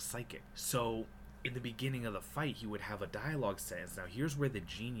because he's a psychic. So in the beginning of the fight, he would have a dialogue sentence. Now here's where the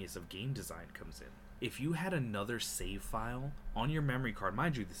genius of game design comes in. If you had another save file on your memory card,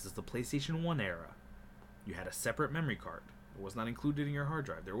 mind you, this is the PlayStation 1 era, you had a separate memory card. It was not included in your hard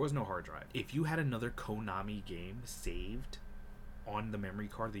drive. There was no hard drive. If you had another Konami game saved on the memory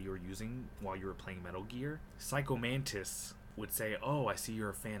card that you were using while you were playing Metal Gear, Psycho Mantis would say, "Oh, I see you're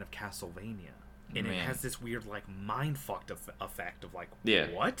a fan of Castlevania." And it has this weird, like, mind-fucked effect of, like,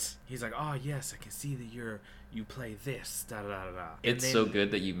 what? He's like, "Oh, yes, I can see that you play this, da-da-da-da." It's so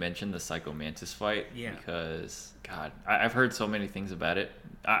good that you mentioned the Psycho Mantis fight, because, God, I've heard so many things about it.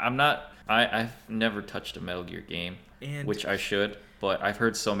 I've never touched a Metal Gear game, which I should, but I've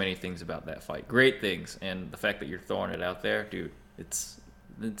heard so many things about that fight. Great things, and the fact that you're throwing it out there, dude, it's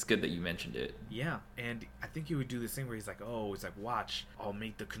good that you mentioned it. Yeah, and I think he would do this thing where he's like, watch, I'll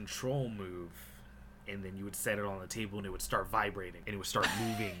make the control move. And then you would set it on the table and it would start vibrating and it would start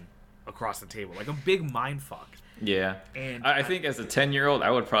moving across the table, like a big mind fuck. Yeah. And I think as a 10-year-old, I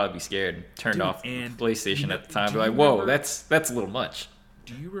would probably be scared and turned off PlayStation at the time. Be like, whoa, that's a little much.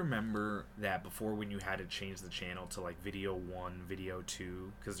 Do you remember that before, when you had to change the channel to like video 1, video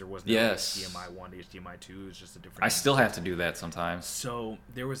 2, because there was no HDMI 1 to HDMI 2, it was just a different... I still have to do that sometimes. So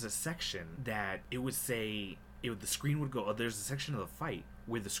there was a section that it would say... the screen would go... there's a section of the fight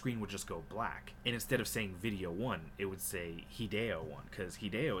where the screen would just go black. And instead of saying video 1, it would say Hideo 1, because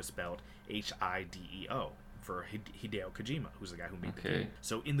Hideo is spelled Hideo for Hideo Kojima, who's the guy who made the game.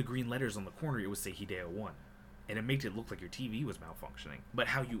 So in the green letters on the corner, it would say Hideo 1. And it made it look like your TV was malfunctioning. But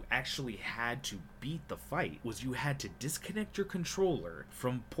how you actually had to beat the fight was you had to disconnect your controller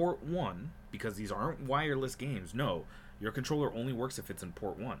from port 1, because these aren't wireless games. No, your controller only works if it's in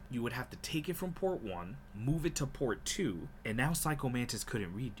port 1. You would have to take it from port 1, move it to port 2, and now Psycho Mantis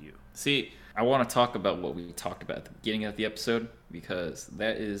couldn't read you. See, I want to talk about what we talked about at the beginning of the episode, because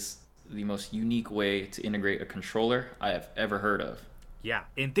that is the most unique way to integrate a controller I have ever heard of. Yeah,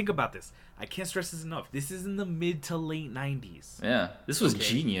 and think about this. I can't stress this enough. This is in the mid to late 90s. Yeah, this was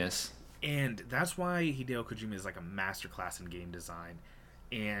genius. And that's why Hideo Kojima is like a masterclass in game design.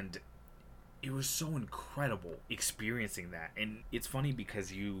 And it was so incredible experiencing that. And it's funny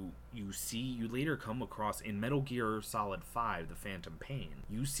because you later come across in Metal Gear Solid 5, The Phantom Pain,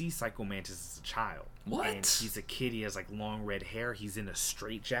 you see Psycho Mantis as a child. What? And he's a kid. He has like long red hair. He's in a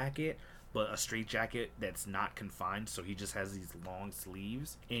straitjacket, but a straitjacket that's not confined, so he just has these long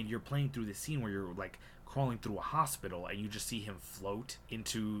sleeves. And you're playing through the scene where you're like crawling through a hospital, and you just see him float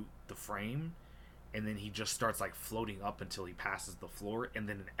into the frame. and then he just starts like floating up until he passes the floor, and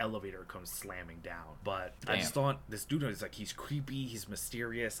then an elevator comes slamming down. But I just thought this dude is like, he's creepy, he's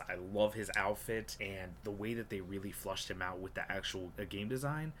mysterious. I love his outfit and the way that they really flushed him out with the actual game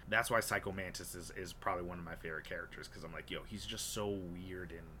design. That's why Psycho Mantis is probably one of my favorite characters, because I'm like, yo, he's just so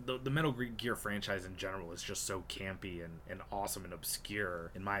weird, and the Metal Gear franchise in general is just so campy and awesome and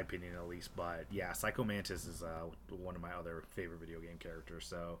obscure, in my opinion at least. But yeah, Psycho Mantis is one of my other favorite video game characters.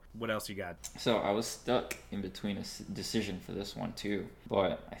 So what else you got? So I was stuck in between a decision for this one too,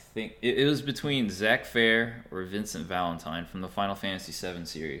 but I think it was between Zack Fair or Vincent Valentine from the Final Fantasy VII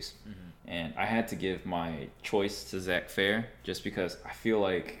series. And I had to give my choice to Zack Fair just because I feel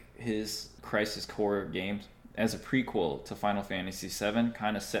like his Crisis Core games as a prequel to Final Fantasy VII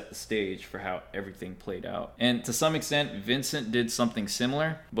kind of set the stage for how everything played out. And to some extent, Vincent did something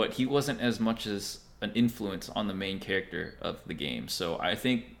similar, but he wasn't as much as an influence on the main character of the game. So I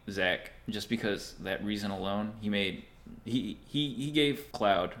think Zack, just because that reason alone, he gave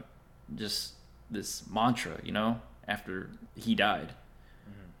Cloud just this mantra, you know, after he died.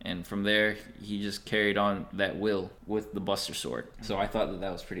 And from there, he just carried on that will with the Buster Sword. So I thought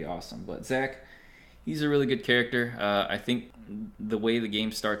that was pretty awesome. But Zack, he's a really good character. I think the way the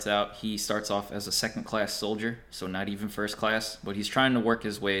game starts out, he starts off as a second-class soldier, so not even first class. But he's trying to work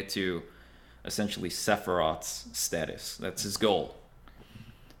his way to essentially Sephiroth's status. That's his goal.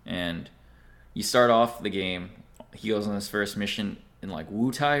 And you start off the game, he goes on his first mission in like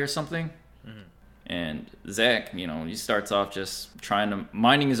Wutai or something. And Zack, you know, he starts off just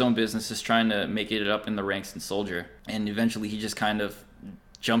minding his own business, just trying to make it up in the ranks in soldier. And eventually he just kind of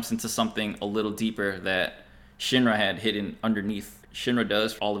jumps into something a little deeper that Shinra had hidden underneath. Shinra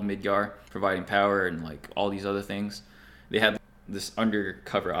does all of Midgar, providing power and like all these other things. They had this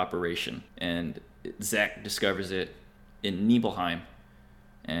undercover operation, and Zack discovers it in Nibelheim.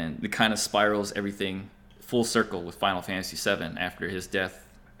 And it kind of spirals everything full circle with Final Fantasy VII after his death.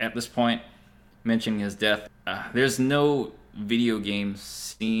 At this point, mentioning his death, there's no video game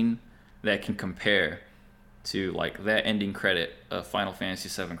scene that can compare to like that ending credit of Final Fantasy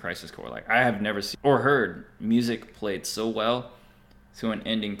VII Crisis Core. Like, I have never seen or heard music played so well to an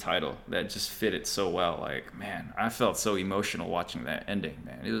ending title that just fit it so well. Like, man, I felt so emotional watching that ending,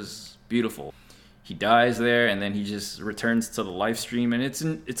 man. It was beautiful. He dies there, and then he just returns to the live stream, and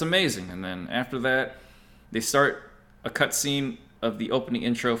it's amazing. And then after that, they start a cutscene of the opening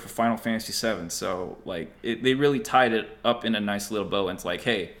intro for Final Fantasy VII. So, like, they really tied it up in a nice little bow. And it's like,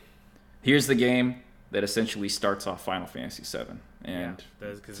 hey, here's the game that essentially starts off Final Fantasy VII. And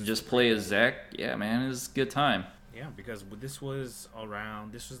to just play as Zack, yeah, man, it was a good time. Yeah, because this was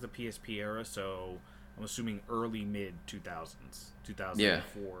the PSP era, so I'm assuming early mid 2000s,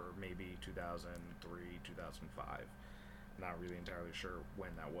 2004, maybe 2003, 2005. Not really entirely sure when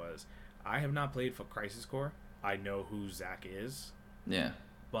that was. I have not played for Crisis Core. I know who Zack is. Yeah.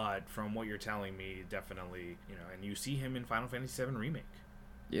 But from what you're telling me, definitely, you know, and you see him in Final Fantasy VII Remake.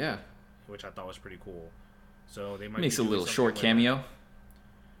 Yeah. Which I thought was pretty cool. So they might makes a little short cameo. That.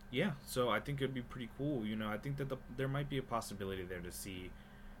 Yeah, so I think it'd be pretty cool. You know, I think that there might be a possibility there to see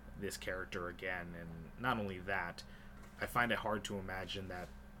this character again. And not only that, I find it hard to imagine that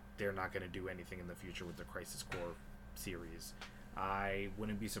they're not going to do anything in the future with the Crisis Core series. I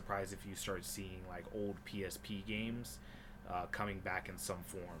wouldn't be surprised if you start seeing like old PSP games coming back in some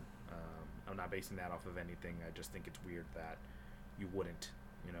form. I'm not basing that off of anything. I just think it's weird that you wouldn't.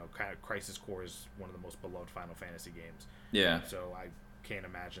 You know, kind of Crisis Core is one of the most beloved Final Fantasy games. Yeah. So I can't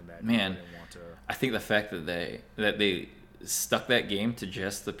imagine that. Man, you didn't want to. I think the fact that they stuck that game to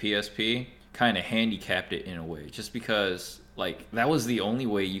just the PSP kind of handicapped it in a way, just because like that was the only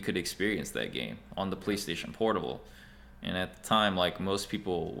way you could experience that game on the PlayStation Portable. And at the time, like, most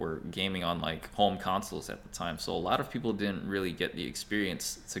people were gaming on like home consoles at the time, so a lot of people didn't really get the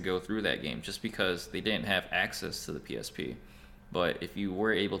experience to go through that game just because they didn't have access to the PSP. But if you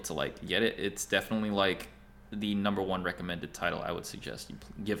were able to like get it, it's definitely like the #1 recommended title I would suggest you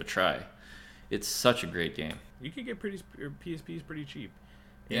give a try. It's such a great game. You can get PSPs pretty cheap.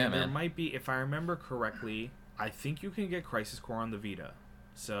 Yeah, and man. There might be, if I remember correctly, I think you can get Crisis Core on the Vita.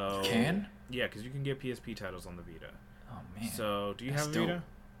 So you can? Yeah, because you can get PSP titles on the Vita. Oh man. So do you have a Vita?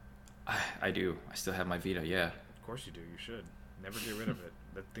 I do. I still have my Vita. Yeah. Of course you do. You should never get rid of it.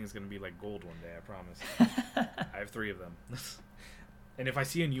 That thing's gonna be like gold one day. I promise. I have 3 of them. And if I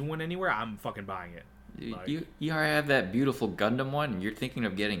see a new one anywhere, I'm fucking buying it. Dude, like, you already have that beautiful Gundam one, and you're thinking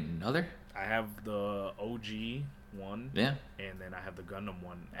of getting another? I have the OG one. Yeah. And then I have the Gundam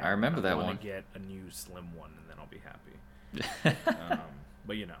one. I remember that one. I want to get a new Slim one, and then I'll be happy.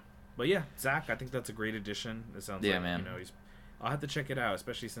 But you know. But yeah, Zack, I think that's a great addition. It sounds like, man. you know, I'll have to check it out,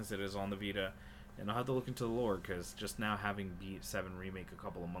 especially since it is on the Vita. and I'll have to look into the lore because just now having beat 7 Remake a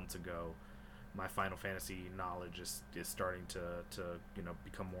couple of months ago, my Final Fantasy knowledge is starting to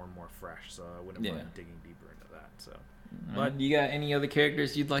become more and more fresh. So I wouldn't mind digging deeper into that. So, but you got any other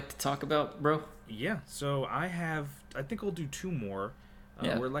characters you'd like to talk about, bro? Yeah. So I think I'll do 2 more.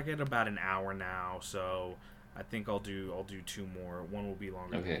 We're like at about an hour now, so I think I'll do 2 more. One will be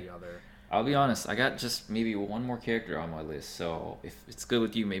longer than the other. I'll be honest, I got just maybe one more character on my list, so if it's good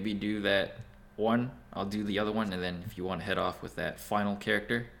with you, maybe do that one. I'll do the other one, and then if you want to head off with that final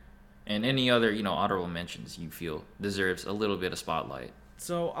character, and any other honorable mentions you feel deserves a little bit of spotlight.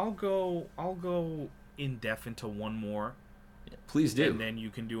 So I'll go in depth into one more. Please do. And then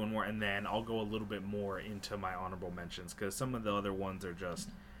you can do one more, and then I'll go a little bit more into my honorable mentions because some of the other ones are just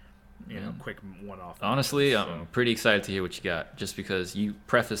quick one-off. Honestly, I'm pretty excited to hear what you got, just because you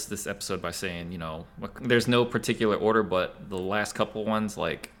prefaced this episode by saying, there's no particular order, but the last couple ones,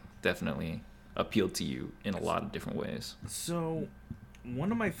 definitely appealed to you in a lot of different ways. So,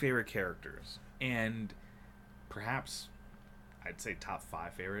 one of my favorite characters, and perhaps I'd say top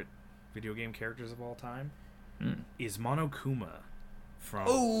 5 favorite video game characters of all time, is Monokuma from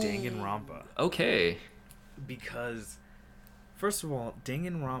Danganronpa. Okay. Because, first of all,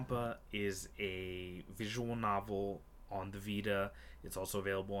 Danganronpa is a visual novel on the Vita. It's also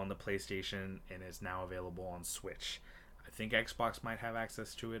available on the PlayStation, and is now available on Switch. I think Xbox might have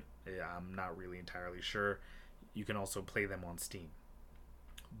access to it. I'm not really entirely sure. You can also play them on Steam.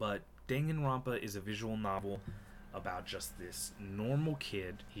 But Danganronpa is a visual novel about just this normal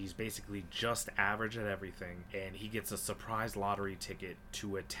kid. He's basically just average at everything, and he gets a surprise lottery ticket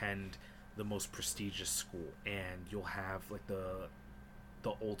to attend the most prestigious school. And you'll have the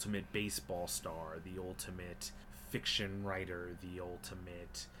ultimate baseball star, the ultimate fiction writer, the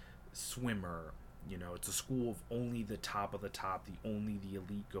ultimate swimmer. It's a school of only the top of the top. Only the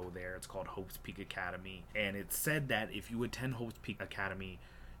elite go there. It's called Hope's Peak Academy. And it's said that if you attend Hope's Peak Academy,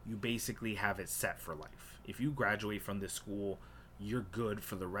 you basically have it set for life. If you graduate from this school, you're good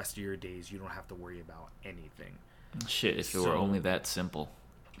for the rest of your days. You don't have to worry about anything. Shit, if it were only that simple.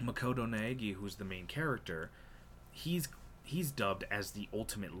 Makoto Naegi, who's the main character, he's dubbed as the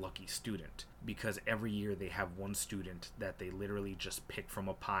ultimate lucky student because every year they have one student that they literally just pick from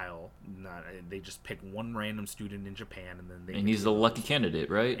a pile. They just pick one random student in Japan, and he's the lucky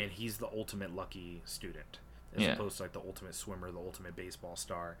candidate, right? And he's the ultimate lucky student, as opposed to the ultimate swimmer, the ultimate baseball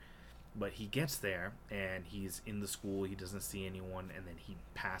star. But he gets there, and he's in the school. He doesn't see anyone, and then he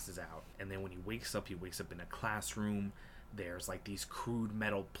passes out. And then when he wakes up in a classroom. There's these crude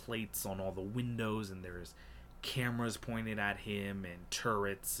metal plates on all the windows, and there's cameras pointed at him and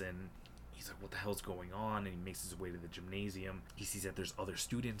turrets, and he's like, what the hell's going on? And he makes his way to the gymnasium. He sees that there's other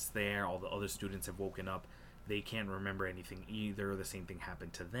students there. All the other students have woken up. They can't remember anything either. The same thing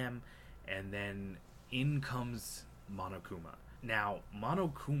happened to them. And then in comes Monokuma. Now,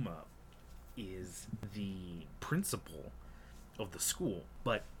 Monokuma is the principal of the school,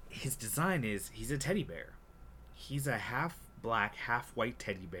 but his design is he's a teddy bear. He's a half black, half white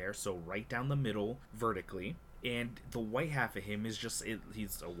teddy bear, so right down the middle vertically. And the white half of him is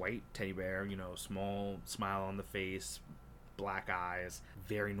he's a white teddy bear, small smile on the face, black eyes,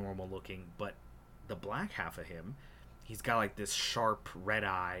 very normal looking. But the black half of him, he's got this sharp red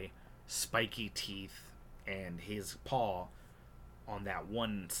eye, spiky teeth, and his paw on that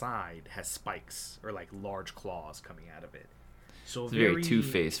one side has spikes or large claws coming out of it. So it's very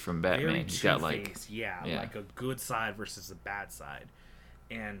Two-Face from Batman. He's got a good side versus a bad side.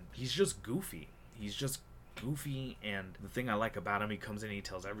 And he's just goofy. And the thing I like about him, he comes in and he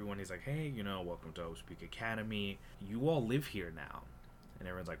tells everyone, he's like, hey, welcome to Hope's Peak Academy. You all live here now. And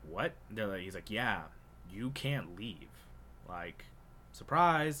everyone's like, what? He's like, yeah, you can't leave.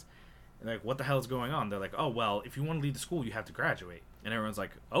 Surprise. And they're like, what the hell is going on? They're like, oh, well, if you want to leave the school, you have to graduate. And everyone's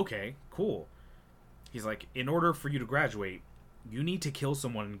like, okay, cool. He's like, in order for you to graduate, you need to kill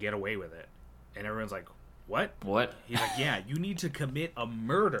someone and get away with it. And everyone's like, what? He's like, yeah, you need to commit a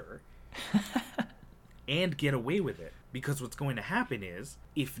murder and get away with it. Because what's going to happen is,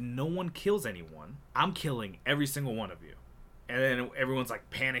 if no one kills anyone, I'm killing every single one of you. And then everyone's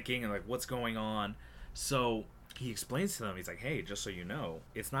panicking and what's going on? So he explains to them, he's like, hey, just so you know,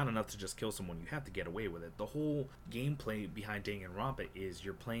 it's not enough to just kill someone, you have to get away with it. The whole gameplay behind Danganronpa is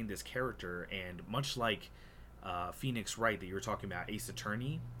you're playing this character, and much like Phoenix Wright that you were talking about, Ace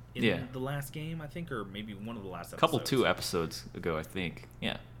Attorney in the last game, I think, or maybe one of the last episodes. 2 episodes ago, I think.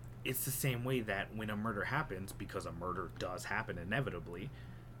 Yeah. It's the same way that when a murder happens, because a murder does happen inevitably,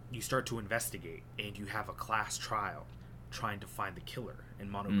 you start to investigate, and you have a class trial trying to find the killer. And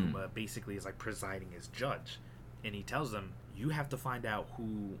Monokuma basically is presiding as judge. And he tells them, you have to find out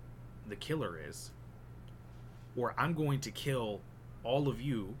who the killer is, or I'm going to kill all of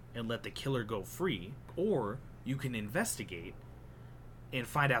you and let the killer go free, or you can investigate and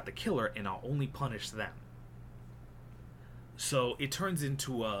find out the killer and I'll only punish them. So it turns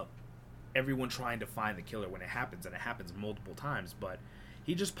into everyone trying to find the killer when it happens, and it happens multiple times, but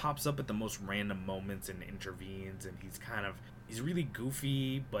he just pops up at the most random moments and intervenes, and he's really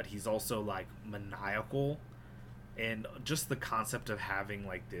goofy, but he's also like maniacal. And just the concept of having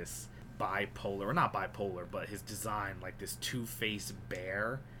like this bipolar, or not bipolar, but his design, like this two-faced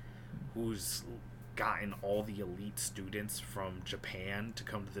bear who's gotten all the elite students from Japan to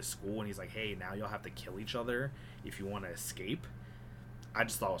come to this school, and he's like, hey, now y'all have to kill each other if you want to escape. I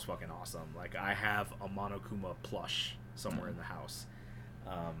just thought it was fucking awesome. Like, I have a Monokuma plush somewhere in the house,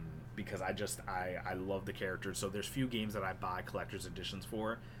 because I love the character. So there's few games that I buy collector's editions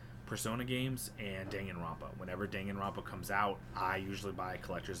for: Persona games and Danganronpa. Whenever Danganronpa comes out, I usually buy a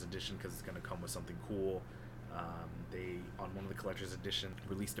collector's edition because it's going to come with something cool. They, on one of the collector's edition,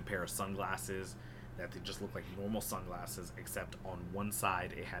 released a pair of sunglasses that they just look like normal sunglasses, except on one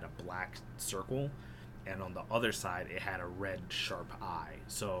side it had a black circle, and on the other side it had a red sharp eye.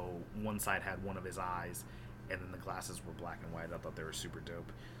 So one side had one of his eyes, and then the glasses were black and white. I thought they were super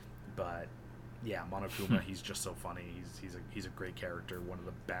dope. But yeah, Monokuma, he's just so funny. He's a great character, one of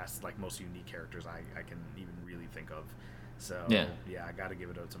the best, like, most unique characters I can even really think of. So yeah, I gotta give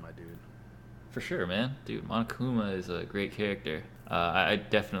it up to my dude. For sure, man. Dude, Monokuma is a great character. I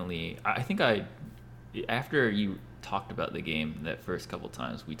think after you talked about the game that first couple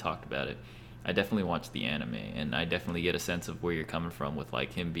times we talked about it, I definitely watched the anime, and I definitely get a sense of where you're coming from with,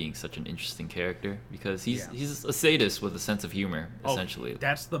 like, him being such an interesting character, because he's a sadist with a sense of humor, essentially.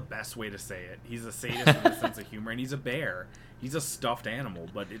 That's the best way to say it. He's a sadist with a sense of humor, and he's a bear. He's a stuffed animal,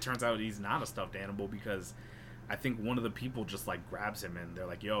 but it turns out he's not a stuffed animal, because I think one of the people just, like, grabs him, and they're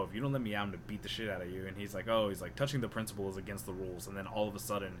like, yo, if you don't let me out, I'm gonna beat the shit out of you. And he's like, touching the principal is against the rules. And then all of a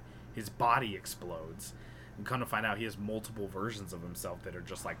sudden his body explodes, and come to find out he has multiple versions of himself that are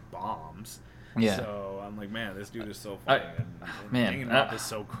just like bombs. Yeah. So I'm like, man, this dude is so funny. Danganronpa is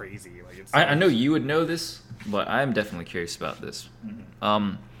so crazy. Like, it's I know you would know this, but I'm definitely curious about this.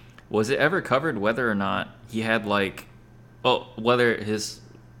 Mm-hmm. Was it ever covered whether or not he had, like, whether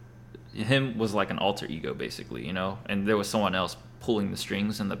him was like an alter ego, basically, you know, and there was someone else pulling the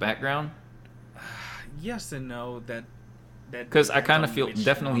strings in the background? Yes and no. Because I kind of feel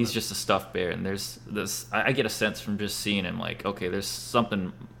definitely he's just a stuffed bear, and there's this. I get a sense from just seeing him, like, okay, there's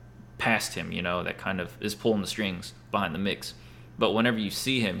something past him, you know, that kind of is pulling the strings behind the mix. But whenever you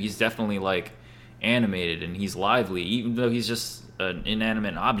see him, he's definitely, like, animated, and he's lively, even though he's just an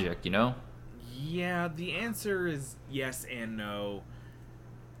inanimate object, you know? Yeah, the answer is yes and no.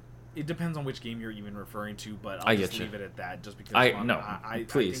 It depends on which game you're even referring to, but I'll just leave it at that, just because I think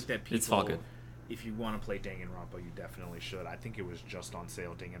that people, it's all good. If you want to play Danganronpa, you definitely should. I think it was just on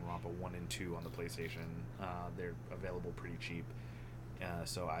sale, Danganronpa 1 and 2 on the PlayStation. They're available pretty cheap.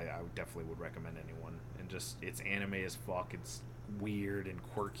 So I definitely would recommend anyone. And just, it's anime as fuck. It's weird and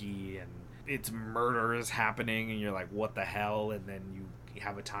quirky, and it's murder is happening, and you're like, what the hell? And then you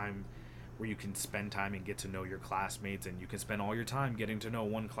have a time where you can spend time and get to know your classmates, and you can spend all your time getting to know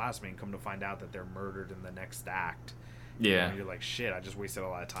one classmate and come to find out that they're murdered in the next act. Yeah. And you're like, shit, I just wasted a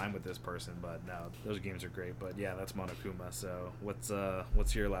lot of time with this person. But no, those games are great. But yeah, that's Monokuma. So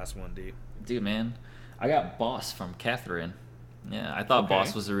what's your last one, D? Dude, man, I got Boss from Catherine. Yeah, I thought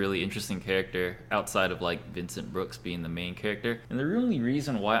Boss was a really interesting character outside of, like, Vincent Brooks being the main character. And the only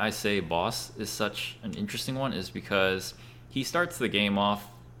reason why I say Boss is such an interesting one is because he starts the game off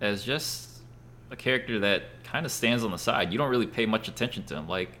as just a character that kind of stands on the side. You don't really pay much attention to him.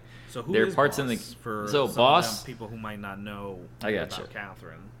 Like, so who there is are parts Boss in the for so some Boss of them people who might not know about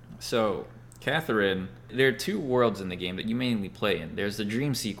Catherine. So Catherine, there are two worlds in the game that you mainly play in. There's the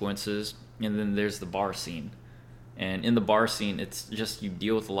dream sequences, and then there's the bar scene. And in the bar scene, it's just you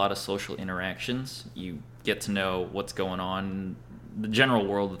deal with a lot of social interactions. You get to know what's going on in the general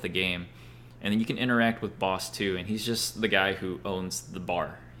world of the game. And then you can interact with Boss too, and he's just the guy who owns the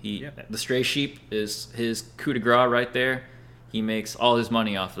bar. The Stray Sheep is his coup de grace right there. He makes all his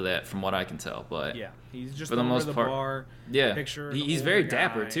money off of that, from what I can tell. But yeah, he's just for the most part, bar. Yeah, picture he's very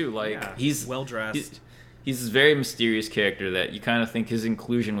dapper too. Like, he's well dressed. He's this very mysterious character that you kind of think his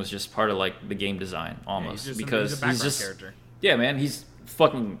inclusion was just part of, like, the game design almost, he's because he's just character. Yeah, man, he's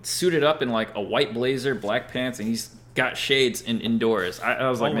fucking suited up in, like, a white blazer, black pants, and he's got shades indoors. I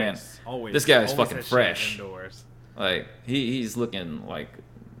was like, man, this guy is fucking fresh. Like, he's looking like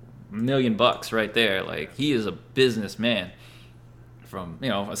 $1 million right there. Like, he is a businessman from, you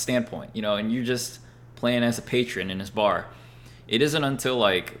know, a standpoint, you know, and you're just playing as a patron in his bar. it isn't until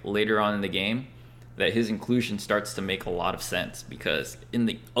like later on in the game that his inclusion starts to make a lot of sense, because in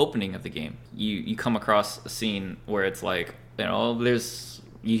the opening of the game you come across a scene where it's like,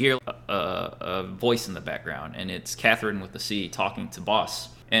 you hear a voice in the background, and it's Catherine with the C talking to Boss,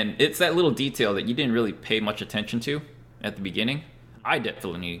 and it's that little detail that you didn't really pay much attention to at the beginning. I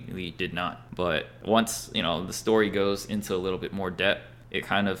definitely did not, but once the story goes into a little bit more depth, it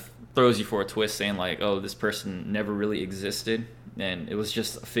kind of throws you for a twist, saying like, oh, this person never really existed, and it was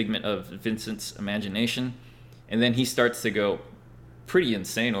just a figment of Vincent's imagination. And then he starts to go pretty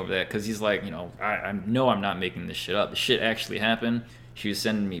insane over that, because he's like, I know I'm not making this shit up. The shit actually happened. She was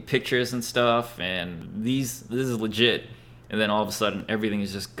sending me pictures and stuff, and this is legit. And then all of a sudden, everything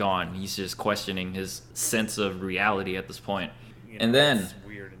is just gone. He's just questioning his sense of reality at this point. And then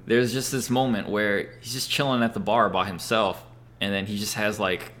there's just this moment where he's just chilling at the bar by himself, and then he just has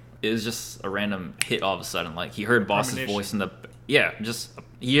like, it was just a random hit all of a sudden. Like he heard Boss's voice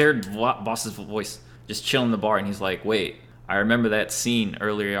he heard Boss's voice just chilling in the bar, and he's like, wait, I remember that scene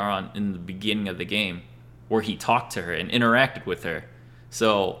earlier on in the beginning of the game where he talked to her and interacted with her.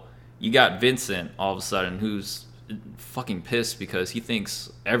 So you got Vincent all of a sudden, who's fucking pissed because he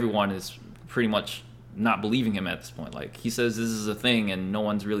thinks everyone is pretty much not believing him at this point. Like he says this is a thing, and no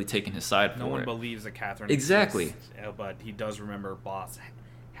one's really taking his side for it. No one believes that Catherine exactly exists, but he does remember Boss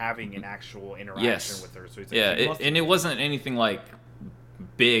having an actual interaction with her. So he's like, and it wasn't anything like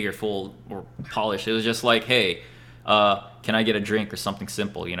big or full or polished. It was just like, hey, can I get a drink or something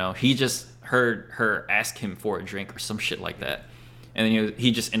simple? He just heard her ask him for a drink or some shit like that, and then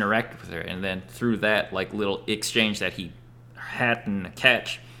he just interacted with her, and then through that like little exchange that he had in the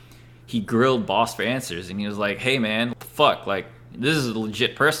catch, he grilled Boss for answers, and he was like, hey man, what the fuck, like this is a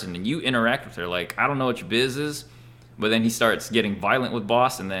legit person, and you interact with her, like I don't know what your biz is. But then he starts getting violent with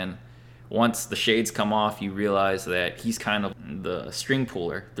Boss, and then once the shades come off, you realize that he's kind of the string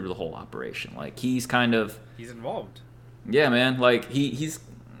puller through the whole operation. Like he's involved. Yeah, man. Like he's,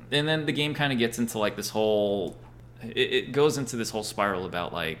 and then the game kind of gets into like this whole, it goes into this whole spiral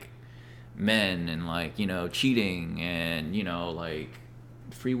about like men and like cheating and like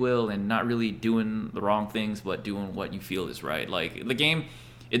free will and not really doing the wrong things, but doing what you feel is right. Like the game,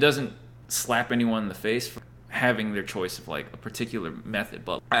 it doesn't slap anyone in the face for having their choice of like a particular method,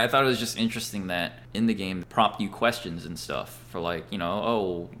 but I thought it was just interesting that in the game prompt you questions and stuff for like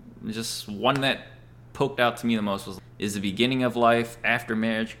just one that poked out to me the most was, is the beginning of life after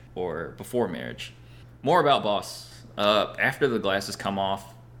marriage or before marriage? More about Boss. After the glasses come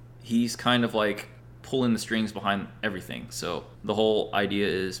off, he's kind of like pulling the strings behind everything. So the whole idea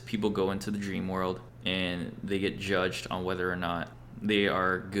is people go into the dream world and they get judged on whether or not they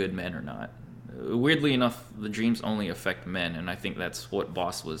are good men or not. Weirdly enough, the dreams only affect men, and I think that's what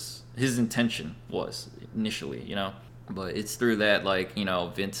Boss was, his intention was initially, But it's through that, like,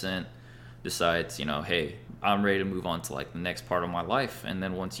 Vincent decides, hey, I'm ready to move on to like the next part of my life. And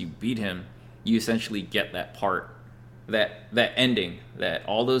then once you beat him, you essentially get that part, that ending, that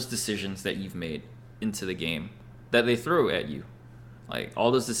all those decisions that you've made into the game that they throw at you, like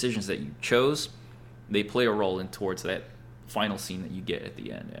all those decisions that you chose, they play a role in towards that final scene that you get at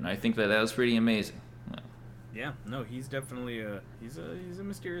the end. And I think that was pretty amazing. Yeah, no, he's definitely he's a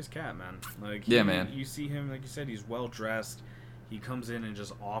mysterious cat, man. Like man, you see him, like you said, he's well dressed. He comes in and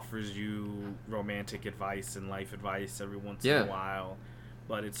just offers you romantic advice and life advice every once in a while.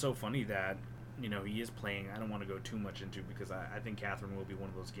 But it's so funny that he is playing. I don't want to go too much into, because I think Catherine will be one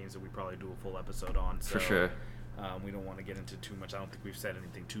of those games that we probably do a full episode on. So, for sure. We don't want to get into too much. I don't think we've said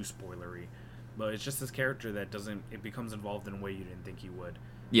anything too spoilery. But it's just this character that it becomes involved in a way you didn't think he would.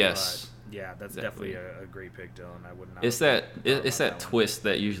 Yes. But yeah, that's definitely a great pick, Dylan. I would not. It's that twist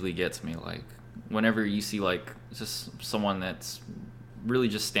that usually gets me. Like whenever you see like just someone that's really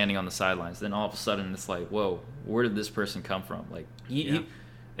just standing on the sidelines, then all of a sudden it's like, whoa, where did this person come from? Like he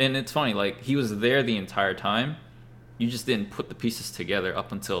and it's funny, like he was there the entire time. You just didn't put the pieces together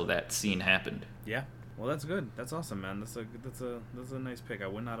up until that scene happened. Yeah. Well, that's good. That's awesome, man. That's a nice pick. I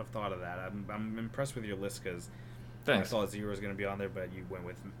would not have thought of that. I'm impressed with your list, because I thought Zero was going to be on there, but you went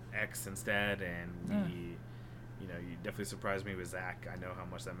with X instead, and you definitely surprised me with Zach. I know how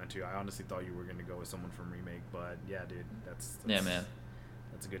much that meant to you. I honestly thought you were going to go with someone from Remake, but yeah, dude, that's man,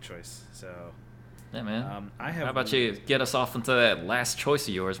 that's a good choice. So yeah, man. How about you get us off into that last choice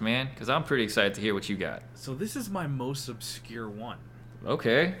of yours, man? Because I'm pretty excited to hear what you got. So this is my most obscure one.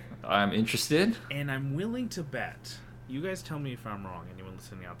 Okay, I'm interested. And I'm willing to bet. You guys tell me if I'm wrong. Anyone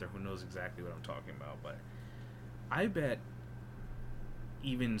listening out there who knows exactly what I'm talking about. But I bet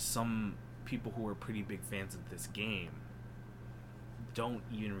even some people who are pretty big fans of this game don't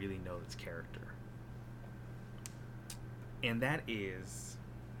even really know this character. and that is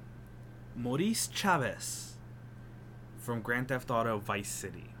Maurice Chavez from Grand Theft Auto Vice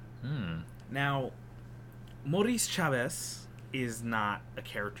City. Now, Maurice Chavez is not a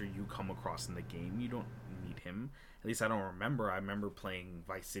character you come across in the game. You don't meet him. At least I don't remember. I remember playing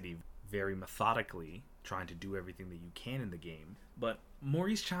Vice City very methodically, trying to do everything that you can in the game. But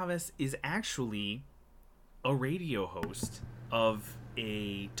Maurice Chavez is actually a radio host of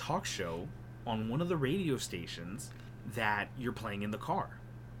a talk show on one of the radio stations that you're playing in the car.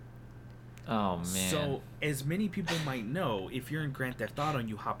 Oh, man. So, as many people might know, if you're in Grand Theft Auto and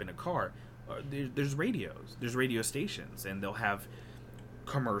you hop in a car, there's radios. There's radio stations, and they'll have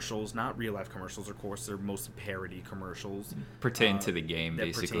commercials, not real-life commercials, of course. They're mostly parody commercials. Pertain to the game, that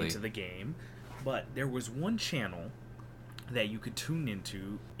basically. Pertain to the game. But there was one channel that you could tune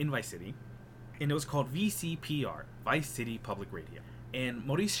into in Vice City, and it was called VCPR, Vice City Public Radio. And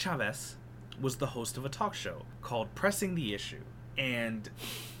Maurice Chavez was the host of a talk show called Pressing the Issue. And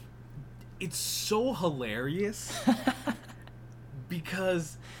it's so hilarious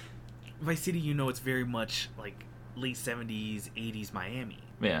because Vice City, you know, it's very much like late 70s, 80s Miami.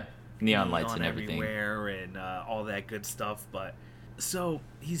 Yeah, neon lights and everything. Everywhere and all that good stuff. But so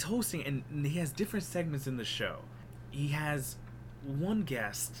he's hosting, and he has different segments in the show. He has one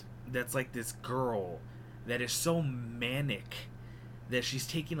guest that's like this girl that is so manic that she's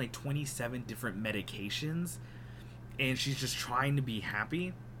taking like 27 different medications, and she's just trying to be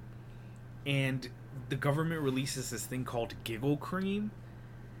happy. And the government releases this thing called Giggle Cream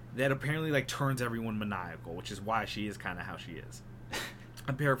that apparently like turns everyone maniacal, which is why she is kind of how she is.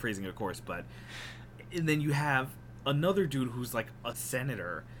 I'm paraphrasing, of course, but and then you have another dude who's like a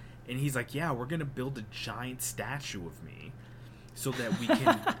senator, and he's like, yeah, we're gonna build a giant statue of me so that we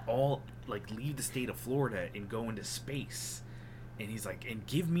can all like leave the state of Florida and go into space. And he's like, and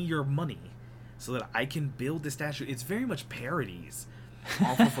give me your money so that I can build the statue. It's very much parodies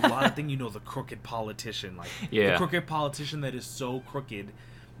off of a lot of things. You know, the crooked politician, like the crooked politician that is so crooked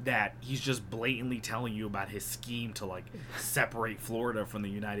that he's just blatantly telling you about his scheme to like separate Florida from the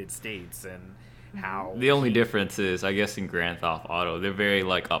United States, and how the only difference is, I guess, in Grand Theft Auto, they're very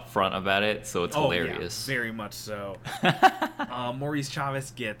like upfront about it, so it's hilarious. Yeah, very much so. Maurice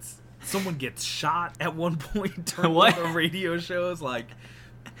Chavez someone gets shot at one point during one of the radio shows, like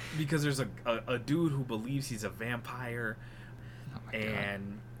because there's a dude who believes he's a vampire,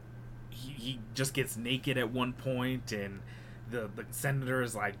 and he just gets naked at one point, and the senator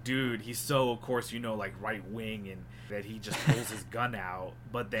is like, dude, he's so, of course, you know, like right wing, and that he just pulls his gun out,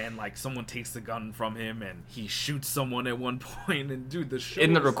 but then like someone takes the gun from him and he shoots someone at one point. And dude, the show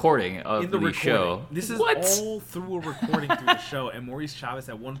in the recording of the show, this is all through a recording through the show. And Maurice Chavez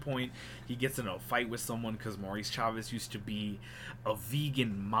at one point, he gets in a fight with someone because Maurice Chavez used to be a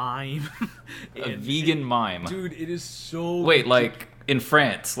vegan mime. Mime, dude, it is so like in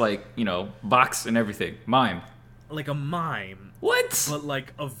France, like, you know, box and everything, mime, like a mime. What? But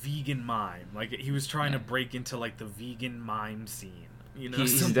like a vegan mime. Like he was trying to break into like the vegan mime scene. You know,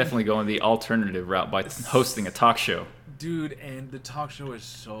 he's definitely going the alternative route by hosting a talk show. Dude, and the talk show is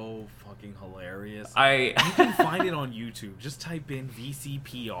so fucking hilarious. You can find it on YouTube. Just type in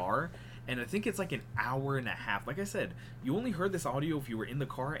VCPR, and I think it's like an hour and a half. Like I said, you only heard this audio if you were in the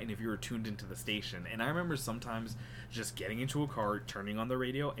car and if you were tuned into the station. And I remember sometimes just getting into a car, turning on the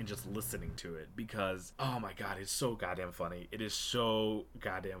radio, and just listening to it because, oh my god, it's so goddamn funny. It is so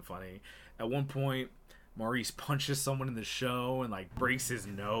goddamn funny. At one point, Maurice punches someone in the show and like breaks his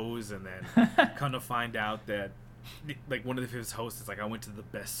nose, and then kind of find out that like one of his hosts is like, I went to the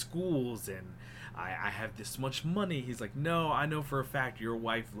best schools and I have this much money. He's like, no, I know for a fact your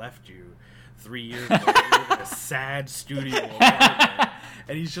wife left you 3 years ago. You live in a sad studio apartment.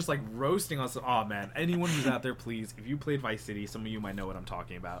 And he's just like roasting us. Oh man, anyone who's out there, please, if you played Vice City, some of you might know what I'm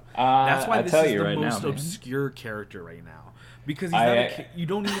talking about. That's why this is the most obscure character right now, because he's I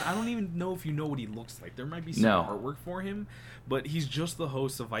don't even know if you know what he looks like. There might be some artwork for him, but he's just the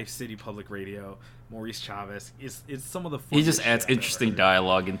host of Vice City Public Radio. Maurice Chavez is some of the he just adds interesting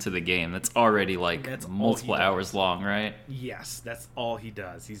dialogue into the game that's already like multiple hours long, right? Yes, that's all he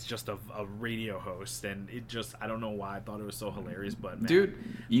does. He's just a radio host, and it just, I don't know why I thought it was so hilarious, but man, dude,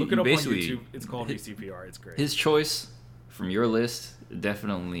 look it up on YouTube. It's called VCPR. It's great. His choice from your list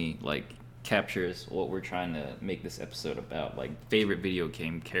definitely like captures what we're trying to make this episode about, like favorite video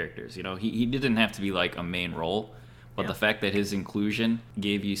game characters. You know, he didn't have to be like a main role, but the fact that his inclusion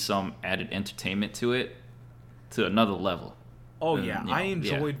gave you some added entertainment to it to another level. Oh yeah, I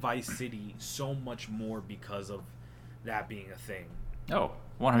enjoyed Vice City so much more because of that being a thing. Oh,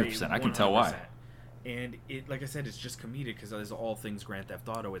 100%. I can tell why. And it, like I said, it's just comedic because as all things Grand Theft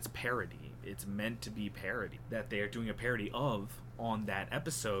Auto, it's parody. it's meant to be parody that they are doing a parody of on that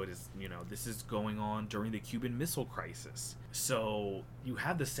episode. Is, you know, this is going on during the Cuban Missile Crisis, so you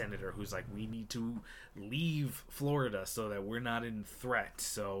have the senator who's like, we need to leave Florida so that we're not in threat,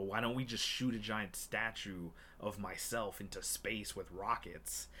 so why don't we just shoot a giant statue of myself into space with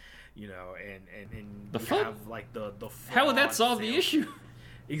rockets, you know, and the you fuck? have like the How would that solve the sales. issue?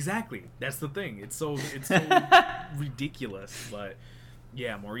 Exactly, that's the thing. It's so ridiculous. But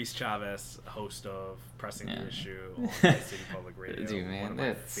yeah, Maurice Chavez, host of Pressing the Issue on Vice City Public Radio, Dude, man, one of my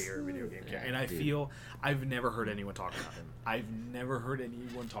that's... favorite video game characters. And I dude. feel I've never heard anyone talk about him. I've never heard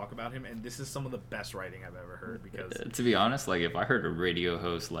anyone talk about him, and this is some of the best writing I've ever heard. Because To be honest, like, if I heard a radio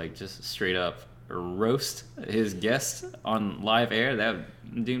host like just straight up roast his guest on live air, that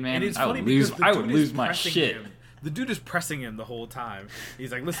dude, man, and it's I funny would lose. because the I would dude lose is my pressing shit. him. The dude is pressing him the whole time.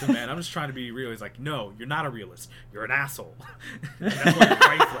 He's like, listen, man, I'm just trying to be real. He's like, no, you're not a realist. You're an asshole. And that's why your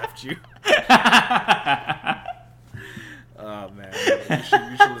wife left you. Oh, man.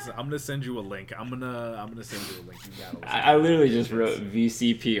 You should listen. I'm going to send you a link. I'm gonna send you a link. You gotta listen. I literally just wrote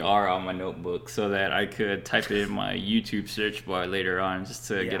VCPR on my notebook so that I could type it in my YouTube search bar later on just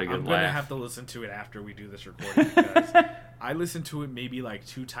to get a good I'm going to laugh. have to listen to it after we do this recording because I listen to it maybe like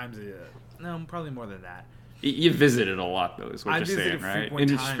 2 times no, probably more than that. You visited a lot, though, is what I you're saying, visited right? frequent In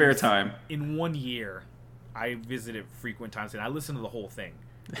your times. spare time. In 1 year, I visited frequent times, and I listened to the whole thing.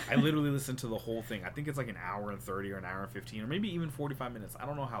 I literally listened to the whole thing. I think it's like an hour and 30 or an hour and 15 or maybe even 45 minutes. I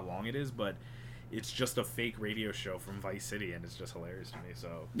don't know how long it is, but it's just a fake radio show from Vice City, and it's just hilarious to me.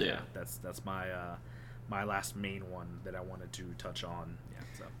 So Yeah. that's my my last main one that I wanted to touch on. Yeah,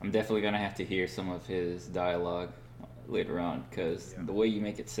 so. I'm definitely going to have to hear some of his dialogue later on because the way you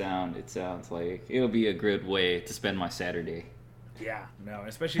make it sounds like it'll be a good way to spend my Saturday. Yeah, no,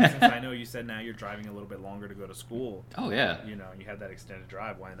 especially since I know you said now you're driving a little bit longer to go to school. Oh, yeah. You know, you had that extended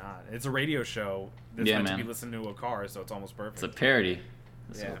drive. Why not? It's a radio show that's Yeah, meant man. to be listened to a car, so it's almost perfect. It's a parody.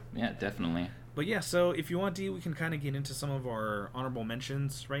 Yeah. Yeah, definitely. But yeah, so if you want, D, we can kind of get into some of our honorable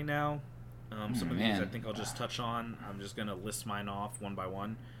mentions right now. Some of these man. I think I'll just touch on. I'm just going to list mine off one by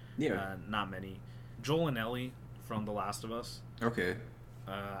one. Yeah. Not many. Joel and Ellie from The Last of Us. Okay.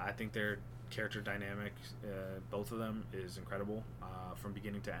 I think their character dynamic, both of them, is incredible from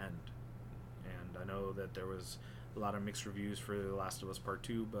beginning to end. And I know that there was a lot of mixed reviews for The Last of Us Part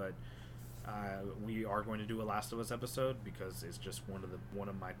 2, but we are going to do a Last of Us episode because it's just one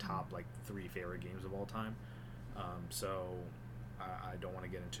of my top like 3 favorite games of all time. So I don't want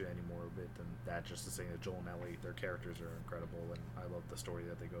to get into any more of it than that. Just to say that Joel and Ellie, their characters are incredible, and I love the story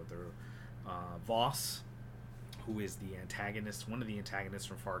that they go through. Voss, who is the antagonist, one of the antagonists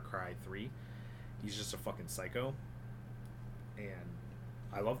from Far Cry 3, he's just a fucking psycho, and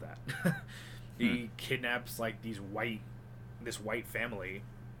I love that. He kidnaps like this white family,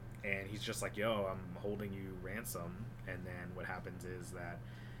 and he's just like, yo, I'm holding you ransom. And then what happens is that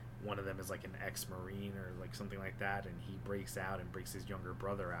one of them is like an ex-Marine or like something like that, and he breaks out and breaks his younger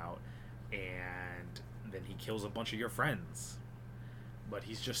brother out, and then he kills a bunch of your friends. But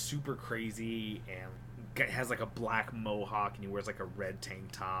he's just super crazy and has like a black mohawk, and he wears like a red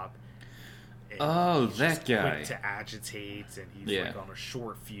tank top. And Oh, he's that just guy. quick to agitate, and he's like on a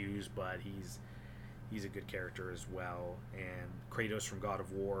short fuse, but he's a good character as well. And Kratos from God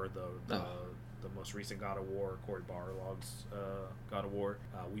of War, the most recent God of War, Corey Barlog's God of War.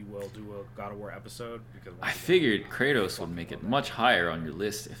 We will do a God of War episode because I figured Kratos would make it much higher on your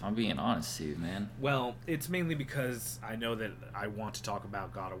list, if I'm being honest with you, man. Well, it's mainly because I know that I want to talk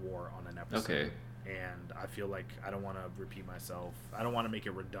about God of War on an episode. Okay. And I feel like I don't want to repeat myself. I don't want to make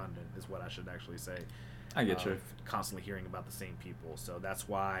it redundant, is what I should actually say. I get you. Constantly hearing about the same people. So that's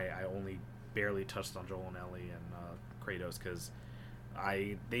why I only barely touched on Joel and Ellie and Kratos, because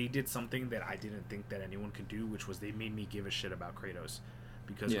they did something that I didn't think that anyone could do, which was they made me give a shit about Kratos.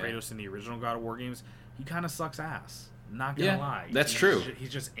 Because Kratos in the original God of War games, he kind of sucks ass. Not gonna lie. That's true. He's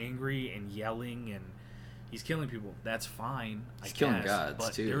just angry and yelling, and he's killing people. That's fine. He's I killing guess, gods,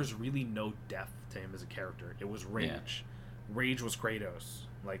 but too. there's really no depth to him as a character. It was rage. Yeah. Rage was Kratos.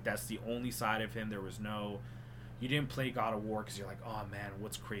 Like, that's the only side of him. There was no... You didn't play God of War because you're like, oh man,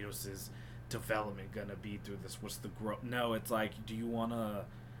 what's Kratos' development gonna be through this? What's the growth? No, it's like, do you want to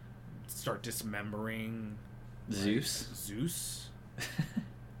start dismembering Zeus?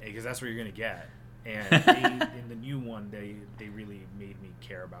 Because that's what you're gonna get. And in the new one, they really made me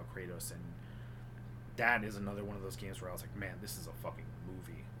care about Kratos, and that is another one of those games where I was like, man, this is a fucking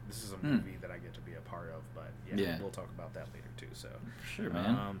movie. This is a movie that I get to be a part of. But yeah, we'll talk about that later too. So sure,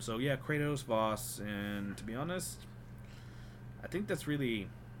 man. So yeah, Kratos, Voss, and to be honest, I think that's really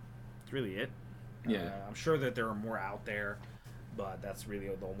it. Yeah. I'm sure that there are more out there. But that's really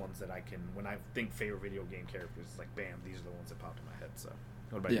the ones that I can, when I think favorite video game characters, it's like, bam, these are the ones that popped in my head. So,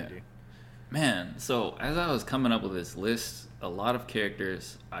 what about you, D? Man, so as I was coming up with this list, a lot of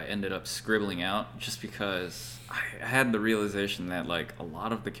characters I ended up scribbling out just because I had the realization that, like, a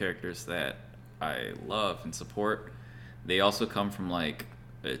lot of the characters that I love and support, they also come from, like,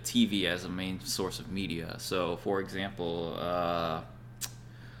 TV as a main source of media. So, for example,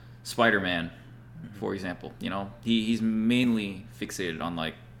 Spider-Man, for example, you know, he's mainly fixated on,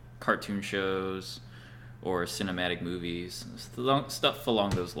 like, cartoon shows or cinematic movies, stuff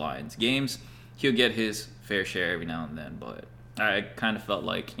along those lines. Games, he'll get his fair share every now and then, but I kind of felt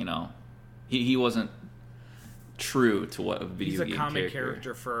like, you know, he wasn't true to what a video game He's a comic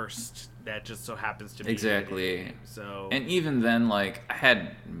character first that just so happens to be exactly. So, and even then, like, I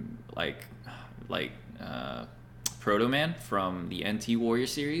had Proto Man from the NT Warrior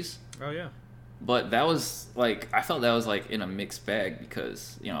series. Oh yeah. But that was, like, I felt that was, like, in a mixed bag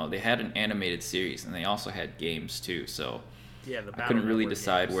because, you know, they had an animated series and they also had games too. So yeah, I couldn't really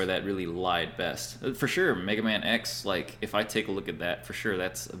decide where that really lied best. For sure, Mega Man X, like, if I take a look at that, for sure,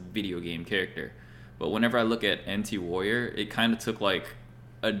 that's a video game character. But whenever I look at NT Warrior, it kind of took, like,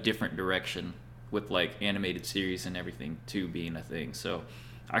 a different direction with, like, animated series and everything too being a thing. So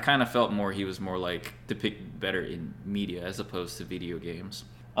I kind of felt he was more, like, depicted better in media as opposed to video games.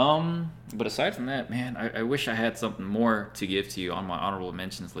 But aside from that, man, I wish I had something more to give to you on my honorable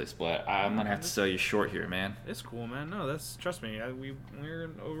mentions list, but I'm gonna have to sell you short here, man. It's cool, man. No, trust me. We're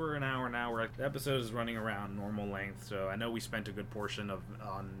over an hour now. The episode is running around normal length, so I know we spent a good portion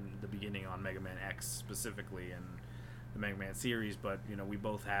on the beginning on Mega Man X specifically and the Mega Man series, but you know we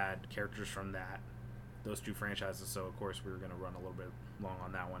both had characters from those two franchises, so of course we were gonna run a little bit long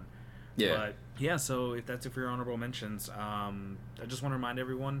on that one. Yeah. But yeah, so if that's it for your honorable mentions, I just want to remind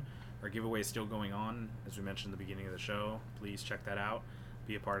everyone our giveaway is still going on, as we mentioned at the beginning of the show. Please check that out.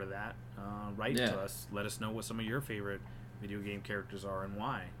 Be a part of that. Write to us. Let us know what some of your favorite video game characters are and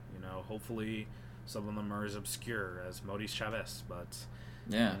why. You know, hopefully some of them are as obscure as Modis Chavez, but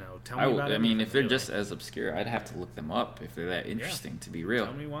yeah, you know, tell me about it. I mean, if they're just as obscure, I'd have to look them up if they're that interesting to be real.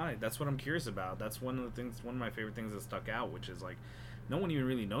 Tell me why. That's what I'm curious about. That's one of my favorite things that stuck out, which is like no one even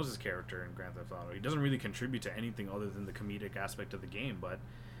really knows his character in Grand Theft Auto. He doesn't really contribute to anything other than the comedic aspect of the game, but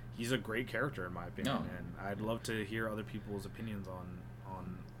he's a great character in my opinion, and I'd love to hear other people's opinions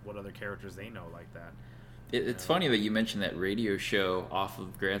on what other characters they know like that. It's funny that you mentioned that radio show off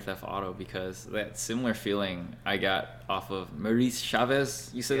of Grand Theft Auto because that similar feeling I got off of Maurice Chavez.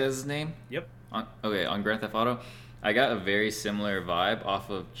 You said that's his name? Yep. On Grand Theft Auto. I got a very similar vibe off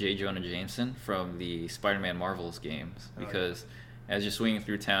of J. Jonah Jameson from the Spider-Man Marvels games because as you're swinging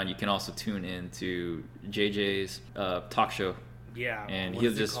through town, you can also tune in to JJ's talk show. Yeah. And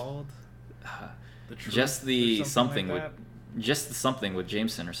he'll just called? Just the something like with just the something with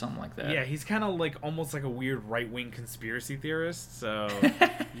Jameson or something like that. Yeah, he's kind of like almost like a weird right-wing conspiracy theorist. So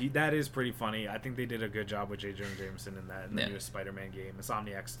that is pretty funny. I think they did a good job with J. Jonah Jameson in the newest Spider-Man game,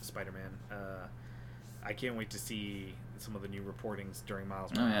 Insomniac's Spider-Man. I can't wait to see some of the new reportings during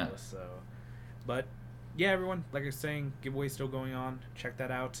Miles Morales. So, but yeah, everyone, like I was saying, giveaway still going on. Check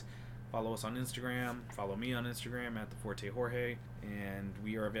that out. Follow us on Instagram. Follow me on Instagram at the Forte Jorge, and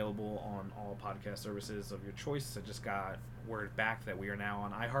we are available on all podcast services of your choice. I just got word back that we are now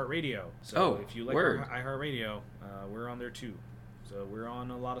on iHeartRadio. So if you like iHeartRadio, we're on there too. So we're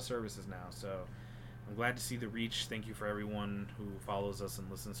on a lot of services now. So I'm glad to see the reach. Thank you for everyone who follows us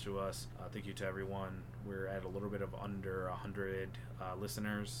and listens to us. Thank you to everyone. We're at a little bit of under 100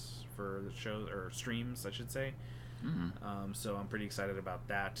 listeners for the show, or streams, I should say. Mm-hmm. So I'm pretty excited about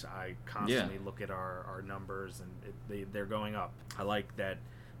that. I constantly look at our numbers, and they're going up. I like that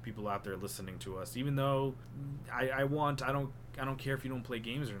people out there listening to us, even though I don't care if you don't play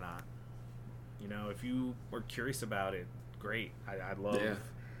games or not. You know, if you are curious about it, great. I love. Yeah.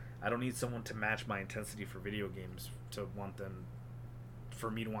 I don't need someone to match my intensity for video games for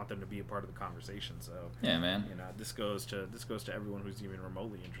me to want them to be a part of the conversation. So yeah, man. You know, this goes to everyone who's even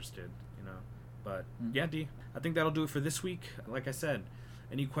remotely interested. You know, but yeah, D. I think that'll do it for this week. Like I said,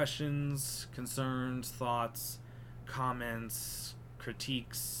 any questions, concerns, thoughts, comments,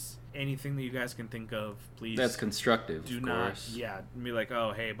 critiques, anything that you guys can think of, please. That's constructive. Do not, be like,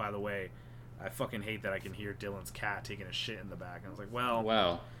 oh, hey, by the way, I fucking hate that I can hear Dylan's cat taking a shit in the back. And I was like, well,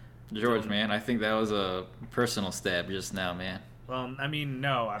 wow. George, man, I think that was a personal stab just now, man. Well, I mean,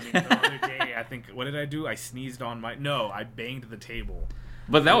 no. I mean, the other day, I think, what did I do? I sneezed on I banged the table.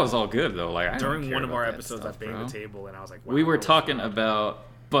 But that was all good, though. Like during one of our episodes, I banged the table, and I was like, wow. We were talking about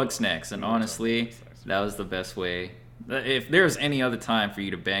bug snacks, and honestly, that was the best way. If there's any other time for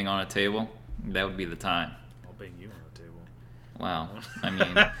you to bang on a table, that would be the time. I'll bang you on the table. Wow. I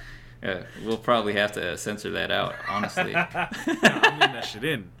mean, we'll probably have to censor that out, honestly. No, I'm leaving that shit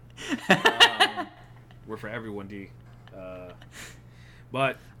in. We're for everyone, D.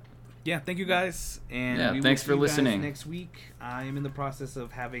 But yeah, thank you guys, and Yeah, we will thanks see for you guys listening. next week. I am in the process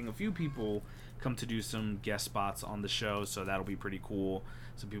of having a few people come to do some guest spots on the show, so that'll be pretty cool.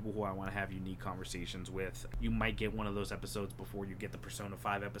 Some people who I want to have unique conversations with. You might get one of those episodes before you get the Persona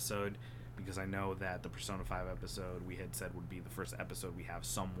 5 episode, because I know that the Persona 5 episode we had said would be the first episode we have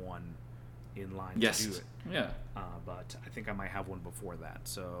someone in line to do it. Yeah. But I think I might have one before that,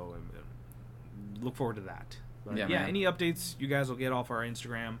 so look forward to that. But Yeah, yeah, man. any updates you guys will get off our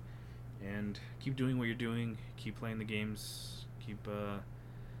Instagram, and keep doing what you're doing, keep playing the games, keep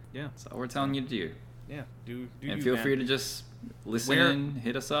yeah, That's all we're telling you to do. yeah, do And you, feel man. free to just listen Where- in,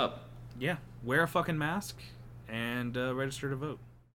 hit us up. Yeah, wear a fucking mask and register to vote.